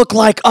us, look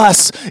like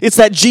us. It's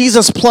that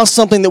Jesus plus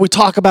something that we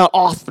talk about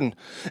often.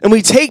 And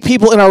we take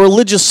people in our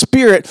religious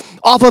spirit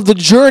off of the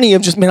journey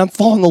of just, man, I'm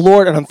following the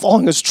Lord and I'm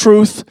following his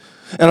truth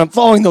and I'm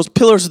following those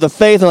pillars of the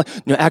faith. And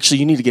like, no, actually,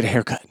 you need to get a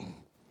haircut.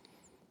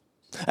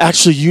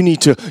 Actually, you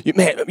need to,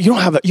 man, you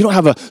don't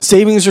have a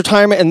savings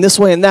retirement in this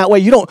way and that way.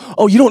 You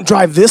don't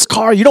drive this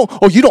car. You don't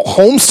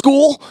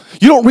homeschool.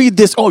 You don't read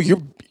this. Oh,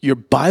 your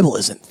Bible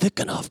isn't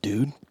thick enough,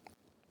 dude.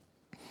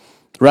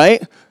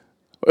 Right?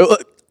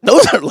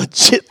 Those are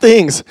legit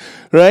things,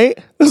 right?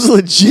 Those are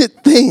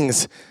legit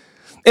things.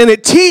 And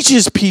it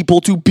teaches people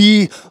to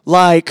be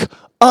like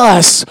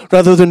us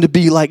rather than to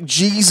be like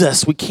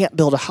Jesus. We can't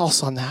build a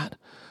house on that.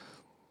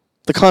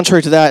 The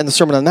contrary to that in the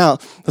Sermon on the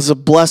Mount, there's a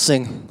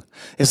blessing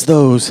is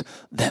those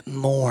that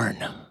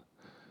mourn,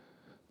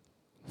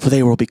 for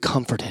they will be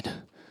comforted.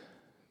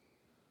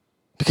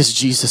 Because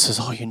Jesus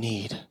is all you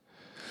need.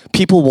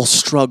 People will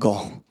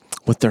struggle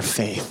with their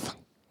faith.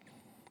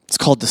 It's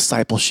called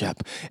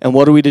discipleship. And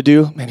what are we to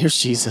do? Man, here's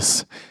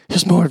Jesus.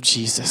 Here's more of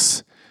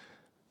Jesus.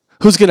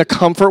 Who's going to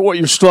comfort what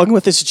you're struggling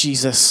with? It's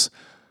Jesus.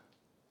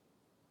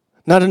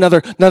 Not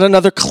another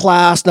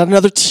class, not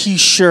another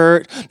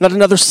t-shirt, not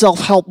another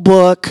self-help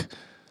book,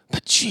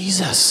 but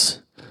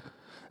Jesus.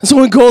 And so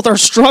when we go with our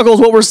struggles,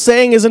 what we're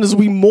saying is as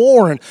we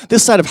mourn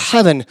this side of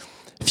heaven,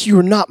 if you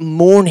are not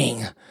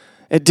mourning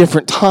at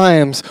different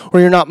times, or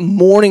you're not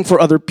mourning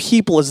for other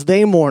people as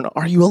they mourn,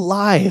 are you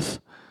alive?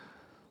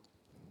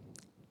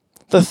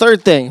 The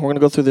third thing, we're going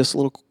to go through this a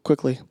little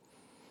quickly.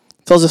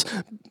 It tells us,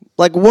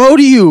 like, woe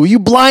to you, you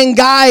blind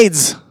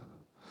guides.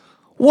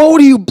 Woe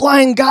to you,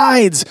 blind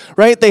guides,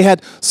 right? They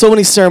had so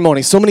many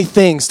ceremonies, so many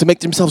things to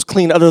make themselves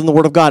clean other than the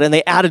word of God, and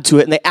they added to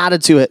it, and they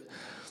added to it.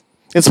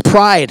 It's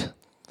pride,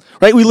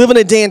 right? We live in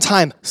a day and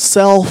time.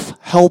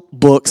 Self-help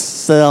books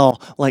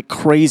sell like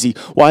crazy.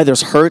 Why?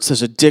 There's hurts,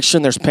 there's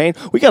addiction, there's pain.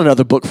 We got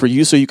another book for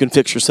you so you can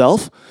fix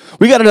yourself.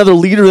 We got another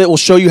leader that will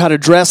show you how to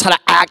dress, how to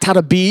act, how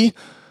to be,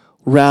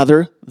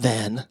 rather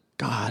than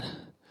God.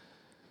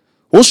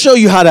 We'll show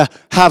you how to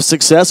have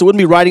success. It wouldn't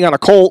be riding on a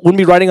colt, wouldn't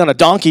be riding on a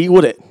donkey,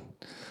 would it?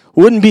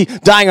 Wouldn't be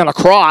dying on a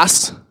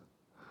cross.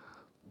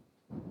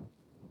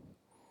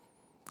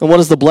 And what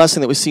is the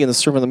blessing that we see in the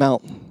Sermon on the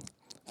Mount?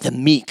 The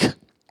meek.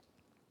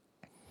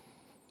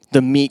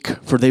 The meek,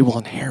 for they will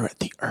inherit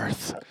the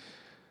earth.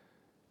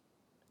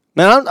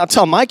 Man, I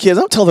tell my kids,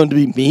 I don't tell them to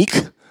be meek.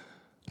 I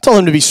tell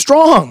them to be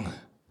strong,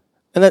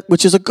 and that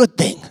which is a good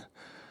thing,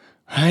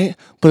 right?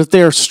 But if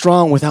they are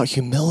strong without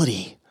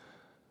humility,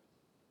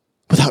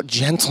 without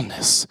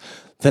gentleness,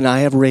 then I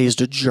have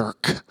raised a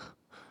jerk,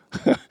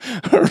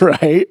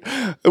 right?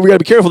 We got to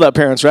be careful of that,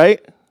 parents,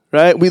 right?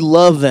 Right? We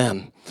love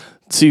them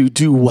to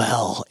do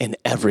well in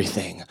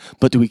everything,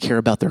 but do we care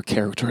about their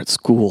character at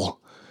school?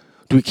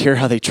 Do we care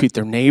how they treat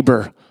their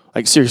neighbor?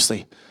 Like,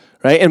 seriously,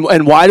 right?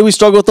 And why do we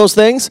struggle with those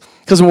things?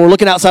 Because when we're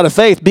looking outside of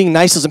faith, being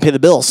nice doesn't pay the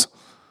bills.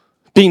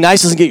 Being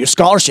nice doesn't get your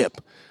scholarship,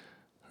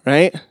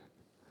 right?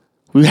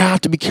 We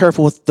have to be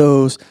careful with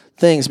those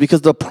things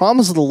because the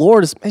promise of the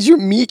Lord is, as you're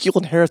meek, you'll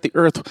inherit the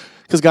earth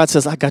because God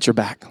says, I got your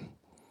back.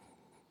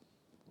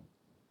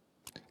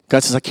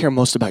 God says, I care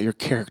most about your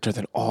character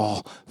than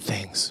all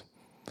things.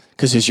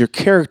 Because as your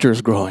character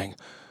is growing,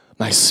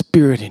 my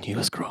spirit in you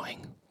is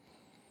growing.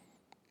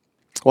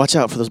 Watch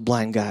out for those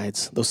blind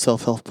guides, those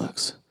self-help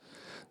books.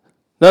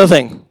 Another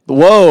thing,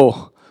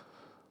 whoa,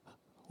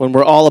 when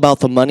we're all about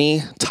the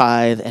money,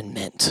 tithe, and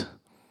mint.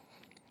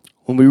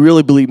 When we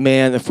really believe,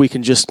 man, if we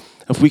can just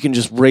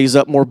raise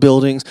up more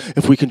buildings,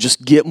 if we can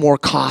just get more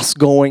costs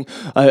going.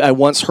 I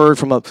once heard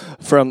from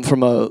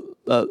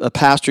a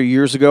pastor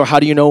years ago, how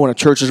do you know when a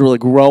church is really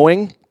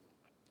growing?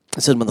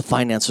 I said when the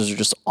finances are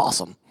just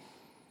awesome.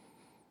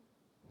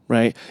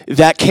 Right?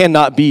 That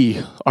cannot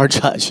be our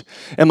judge.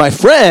 And my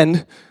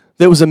friend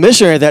that was a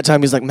missionary at that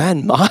time, he's like,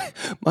 man,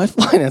 my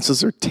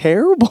finances are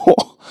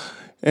terrible.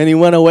 And he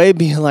went away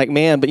being like,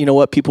 man, but you know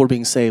what? People are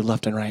being saved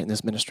left and right in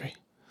this ministry.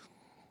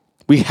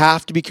 We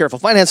have to be careful.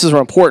 Finances are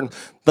important,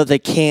 but they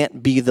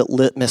can't be the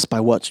litmus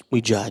by what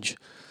we judge.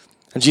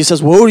 And Jesus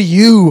says, woe to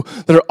you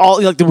that are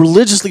all, like the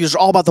religious leaders are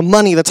all about the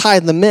money, the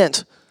tithe, and the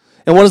mint.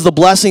 And what is the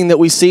blessing that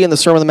we see in the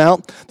Sermon on the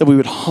Mount? That we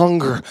would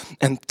hunger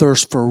and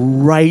thirst for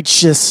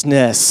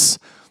righteousness.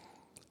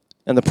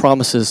 And the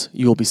promise is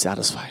you will be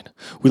satisfied.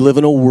 We live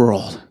in a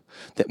world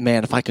that,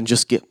 man, if I can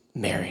just get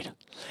married,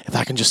 if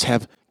I can just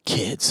have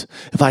kids,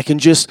 if I can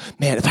just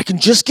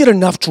get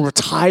enough to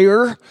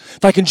retire,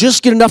 if I can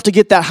just get enough to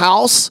get that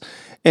house,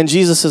 and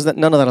Jesus says that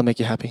none of that will make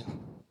you happy.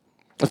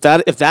 If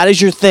that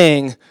is your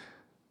thing,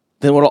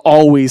 then it'll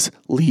always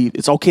leave.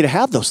 It's okay to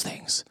have those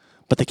things,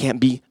 but they can't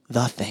be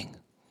the thing.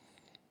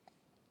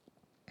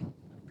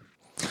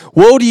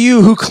 Woe to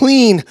you who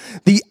clean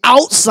the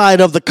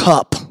outside of the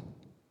cup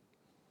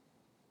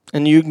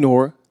and you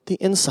ignore the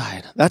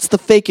inside. That's the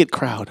fake it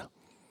crowd.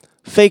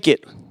 Fake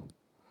it.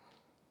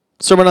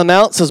 Sermon on the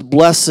Mount says,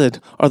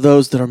 blessed are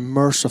those that are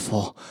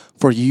merciful,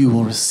 for you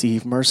will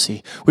receive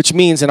mercy. Which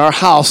means in our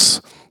house,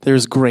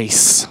 there's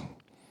grace.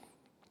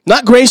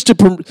 Not grace to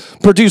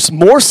produce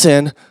more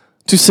sin,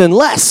 to sin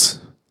less.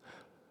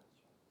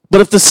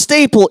 But if the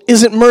staple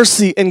isn't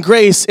mercy and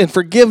grace and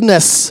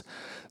forgiveness,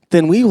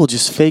 then we will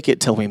just fake it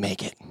till we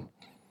make it.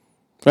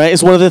 Right?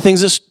 It's one of the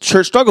things that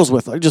church struggles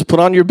with. Like just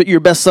put on your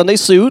best Sunday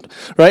suit,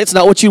 right? It's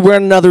not what you wear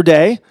another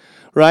day,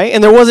 right?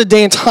 And there was a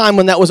day and time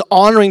when that was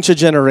honoring to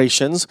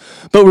generations,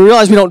 but we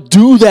realized we don't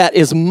do that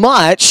as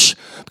much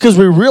because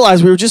we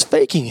realized we were just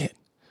faking it,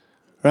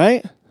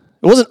 right? It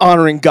wasn't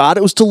honoring God.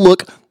 It was to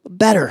look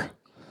better.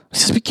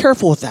 Just be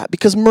careful with that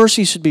because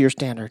mercy should be your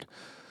standard.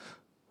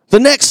 The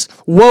next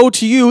woe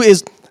to you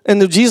is,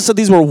 and Jesus said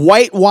these were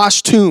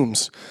whitewashed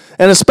tombs.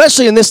 And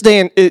especially in this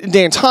day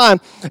and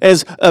time,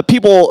 as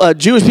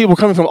Jewish people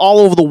coming from all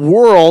over the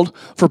world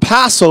for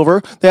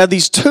Passover, they had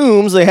these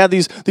tombs, they had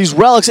these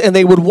relics, and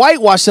they would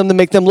whitewash them to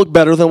make them look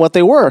better than what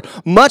they were,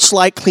 much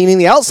like cleaning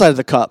the outside of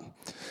the cup.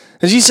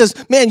 And Jesus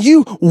says, man,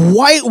 you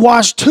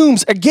whitewashed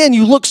tombs, again,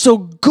 you look so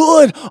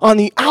good on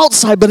the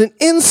outside, but an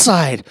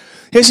inside.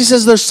 Yes, he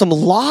says there's some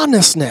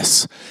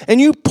lawlessness, and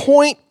you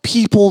point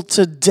people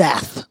to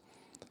death.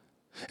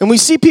 And we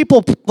see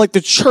people like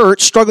the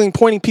church struggling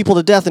pointing people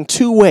to death in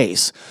two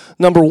ways.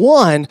 Number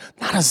one,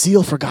 not a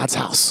zeal for God's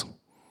house. You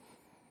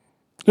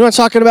know what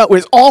I'm talking about?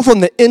 It's all from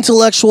the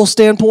intellectual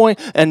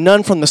standpoint and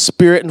none from the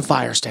spirit and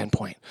fire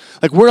standpoint.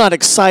 Like we're not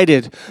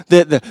excited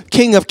that the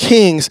King of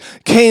Kings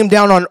came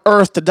down on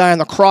earth to die on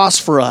the cross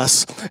for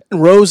us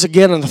and rose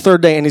again on the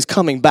third day and he's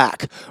coming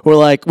back. We're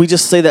like, we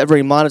just say that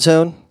very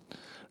monotone,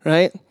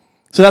 right?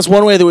 So that's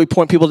one way that we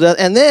point people to death.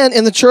 And then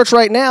in the church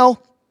right now,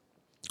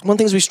 one of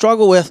the things we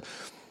struggle with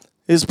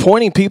is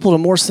pointing people to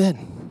more sin.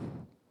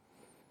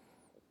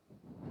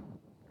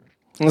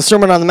 In the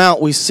Sermon on the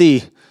Mount, we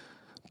see,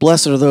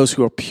 blessed are those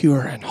who are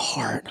pure in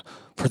heart,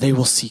 for they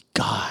will see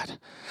God.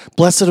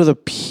 Blessed are the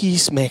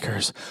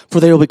peacemakers, for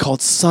they will be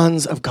called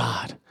sons of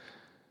God.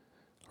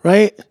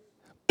 Right?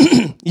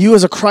 You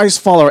as a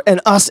Christ follower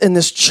and us in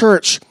this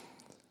church,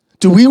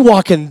 do we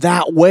walk in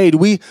that way?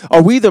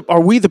 Are we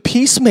the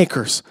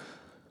peacemakers?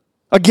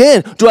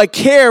 Again, do I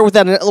care with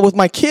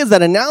my kids,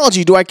 that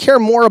analogy, do I care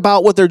more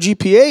about what their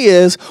GPA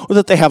is or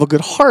that they have a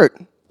good heart?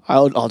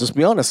 I'll just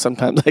be honest,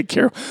 sometimes I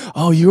care.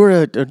 Oh, you were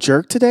a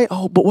jerk today?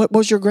 Oh, but what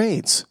was your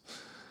grades?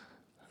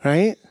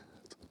 Right?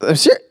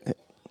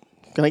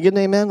 Can I get an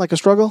amen, like a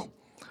struggle?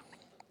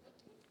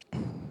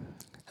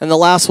 And the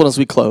last one as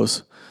we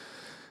close.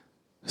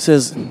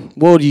 says,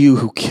 woe to you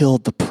who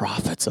killed the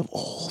prophets of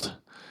old.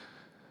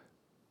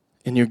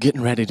 And you're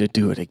getting ready to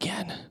do it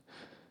again.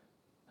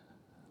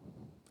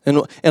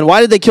 And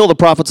why did they kill the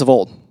prophets of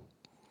old?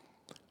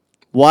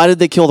 Why did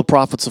they kill the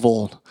prophets of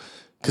old?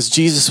 Because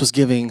Jesus was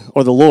giving,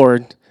 or the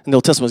Lord in the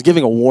Old Testament was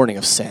giving a warning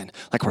of sin,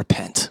 like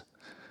repent.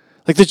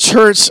 Like the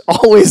church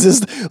always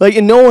is, like,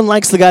 and no one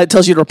likes the guy that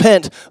tells you to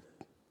repent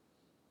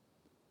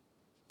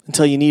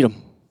until you need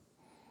him.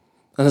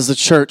 And as the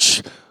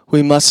church,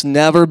 we must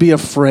never be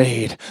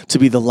afraid to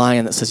be the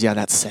lion that says, yeah,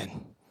 that's sin.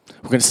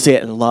 We're going to say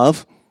it in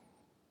love.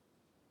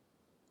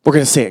 We're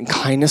going to say it in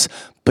kindness.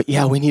 But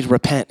yeah, we need to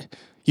repent.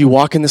 You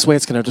walk in this way,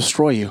 it's going to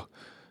destroy you.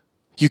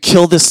 You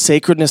kill this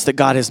sacredness that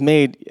God has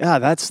made. Yeah,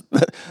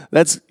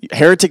 that's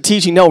heretic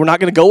teaching. No, we're not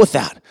going to go with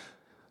that.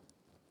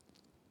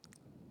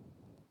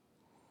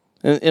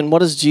 And what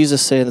does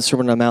Jesus say in the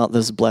Sermon on the Mount?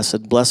 This is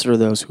blessed. Blessed are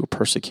those who are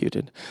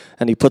persecuted.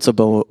 And he puts a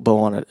bow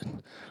on it.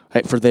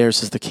 Right? For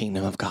theirs is the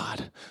kingdom of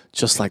God,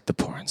 just like the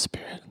poor in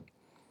spirit.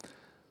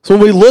 So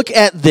when we look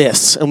at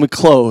this and we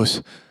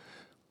close,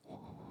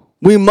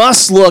 we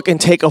must look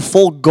and take a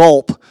full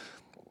gulp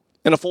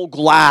and a full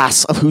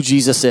glass of who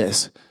Jesus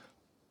is.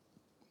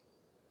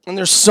 And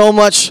there's so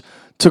much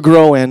to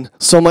grow in,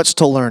 so much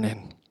to learn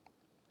in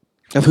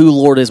of who the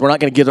Lord is. We're not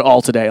going to get it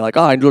all today. Like,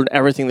 I learned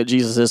everything that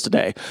Jesus is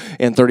today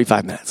in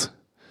 35 minutes.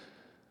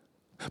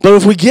 But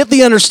if we get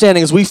the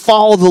understanding as we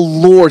follow the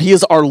Lord, he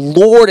is our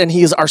Lord and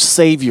he is our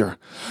Savior.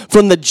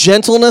 From the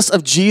gentleness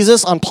of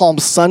Jesus on Palm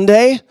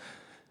Sunday,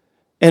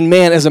 and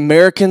man, as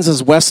Americans,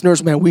 as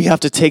Westerners, man, we have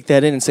to take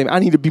that in and say, I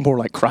need to be more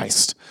like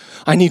Christ.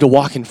 I need to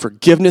walk in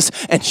forgiveness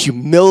and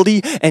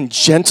humility and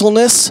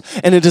gentleness.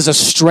 And it is a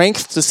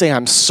strength to say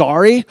I'm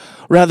sorry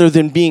rather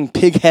than being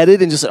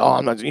pig-headed and just say, oh,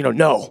 I'm not,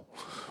 no.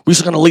 We're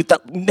just going to leave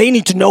that. They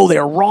need to know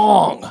they're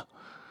wrong.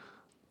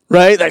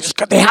 Right?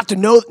 They have to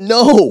know.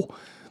 No.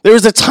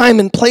 There's a time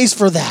and place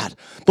for that.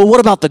 But what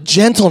about the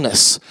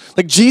gentleness?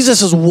 Like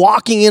Jesus is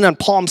walking in on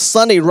Palm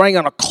Sunday riding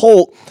on a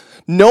colt,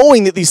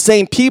 knowing that these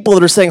same people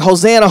that are saying,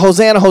 Hosanna,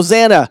 Hosanna,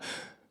 Hosanna,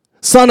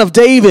 Son of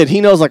David, he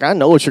knows, like, I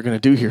know what you're going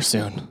to do here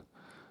soon.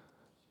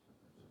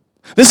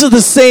 This is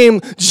the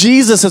same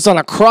Jesus that's on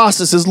a cross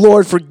that says,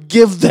 Lord,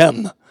 forgive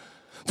them,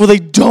 for they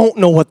don't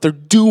know what they're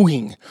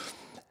doing.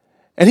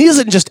 And he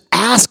doesn't just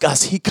ask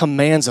us, he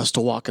commands us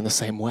to walk in the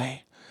same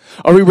way.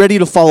 Are we ready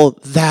to follow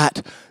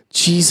that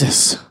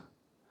Jesus?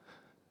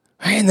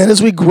 And then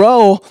as we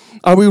grow,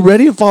 are we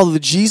ready to follow the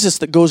Jesus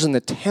that goes in the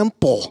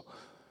temple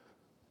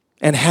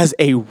and has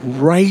a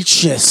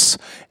righteous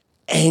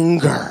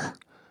anger?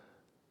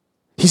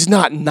 He's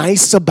not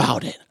nice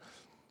about it.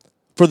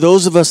 For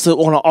those of us that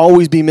want to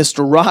always be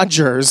Mr.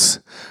 Rogers,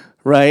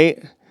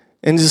 right?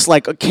 And just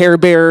like Care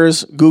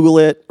Bears, Google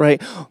it,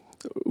 right?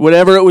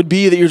 Whatever it would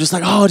be that you're just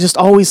like, oh, just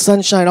always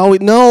sunshine,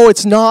 always. No,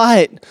 it's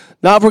not.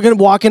 Not if we're going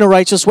to walk in a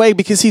righteous way,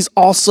 because he's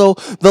also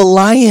the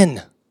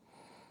lion.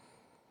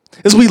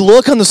 As we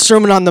look on the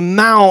Sermon on the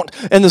Mount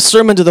and the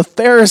sermon to the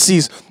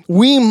Pharisees,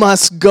 we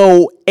must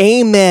go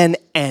amen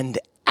and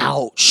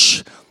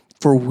ouch,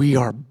 for we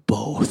are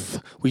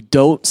both. We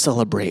don't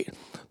celebrate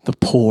the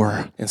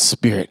poor in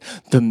spirit,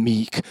 the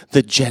meek,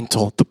 the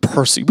gentle, the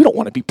persecuted. We don't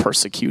want to be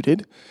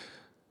persecuted,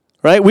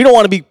 right? We don't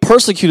want to be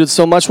persecuted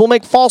so much we'll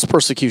make false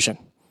persecution,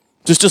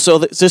 just to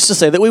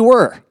say that we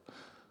were.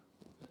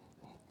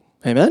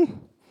 Amen?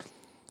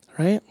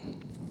 Right?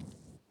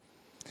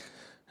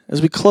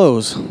 As we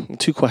close,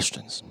 2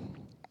 questions.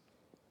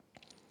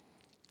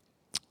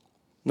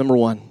 Number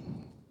 1,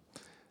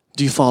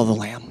 do you follow the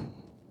Lamb?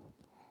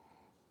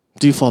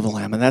 Do you follow the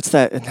Lamb? And that's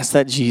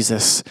that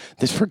Jesus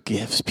that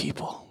forgives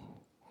people.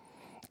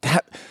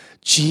 That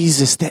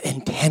Jesus that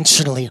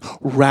intentionally,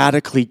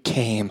 radically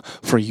came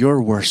for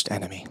your worst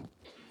enemy.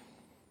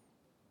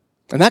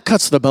 And that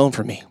cuts to the bone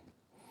for me.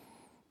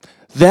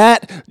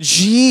 That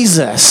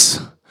Jesus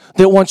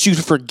that wants you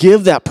to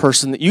forgive that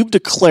person that you've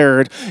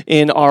declared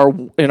in our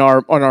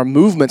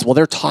movements, well,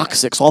 they're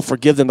toxic, so I'll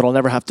forgive them, but I'll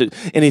never have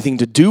anything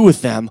to do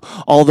with them,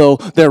 although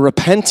they're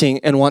repenting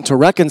and want to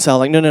reconcile.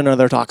 Like, no,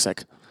 they're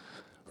toxic,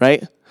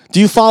 right? Do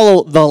you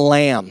follow the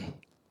Lamb?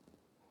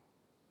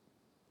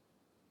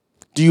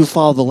 Do you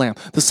follow the Lamb?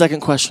 The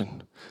second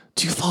question,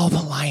 do you follow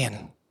the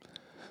Lion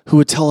who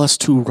would tell us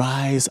to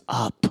rise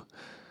up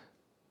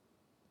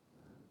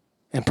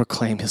and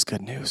proclaim his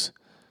good news?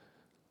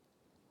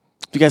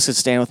 If you guys could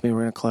stand with me,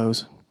 we're going to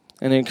close.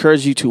 And I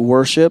encourage you to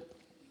worship.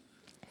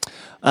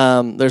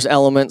 There's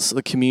elements of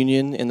the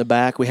communion in the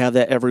back. We have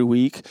that every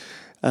week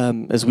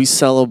as we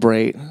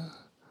celebrate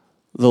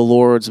the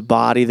Lord's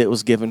body that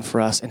was given for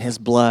us and his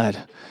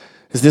blood.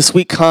 As this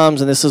week comes,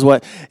 and this is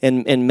what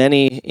in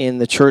many in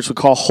the church we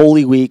call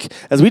Holy Week,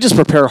 as we just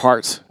prepare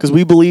hearts, because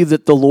we believe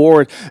that the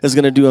Lord is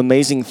going to do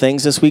amazing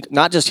things this week,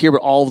 not just here,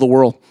 but all over the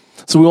world.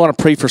 So we want to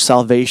pray for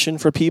salvation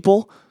for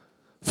people,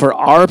 for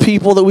our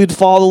people that we'd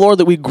follow the Lord,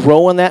 that we'd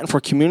grow in that, and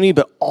for community,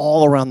 but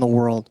all around the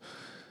world.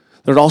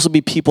 There would also be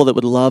people that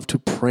would love to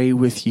pray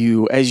with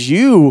you as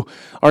you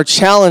are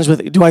challenged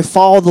with, do I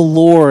follow the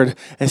Lord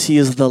as he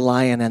is the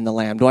Lion and the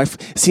Lamb? Do I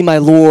see my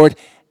Lord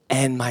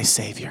and my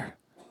Savior?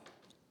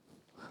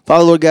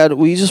 Father, Lord God,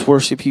 we just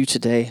worship you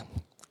today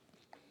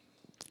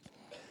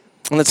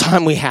and the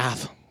time we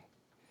have.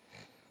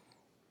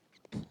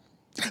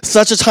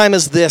 Such a time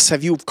as this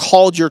have you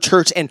called your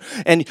church and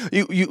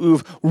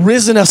you've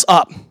risen us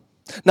up,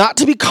 not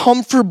to be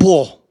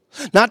comfortable,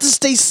 not to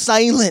stay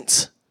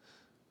silent,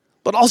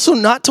 but also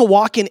not to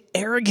walk in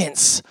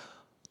arrogance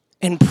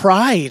and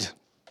pride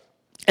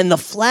and the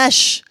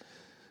flesh.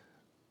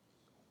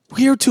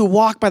 We are to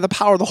walk by the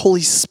power of the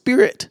Holy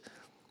Spirit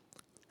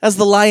as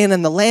the lion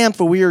and the lamb,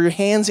 for we are your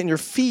hands and your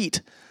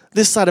feet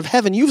this side of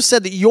heaven. You've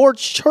said that your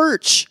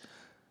church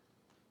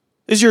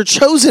is your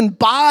chosen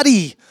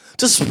body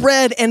to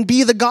spread and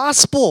be the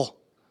gospel.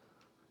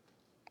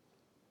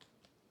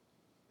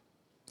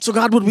 So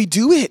God, would we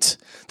do it?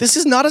 This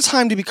is not a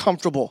time to be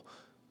comfortable.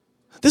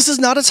 This is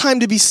not a time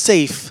to be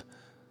safe.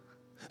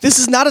 This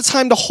is not a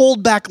time to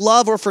hold back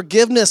love or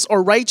forgiveness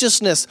or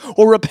righteousness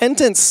or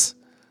repentance.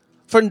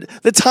 For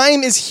the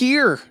time is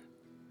here.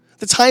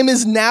 The time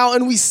is now,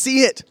 and we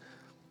see it.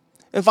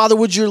 And Father,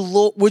 would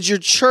your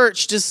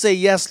church just say,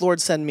 yes,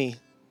 Lord, send me.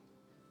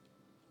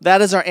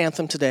 That is our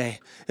anthem today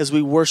as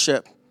we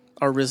worship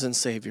our risen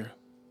Savior.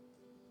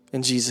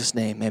 In Jesus'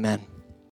 name, amen.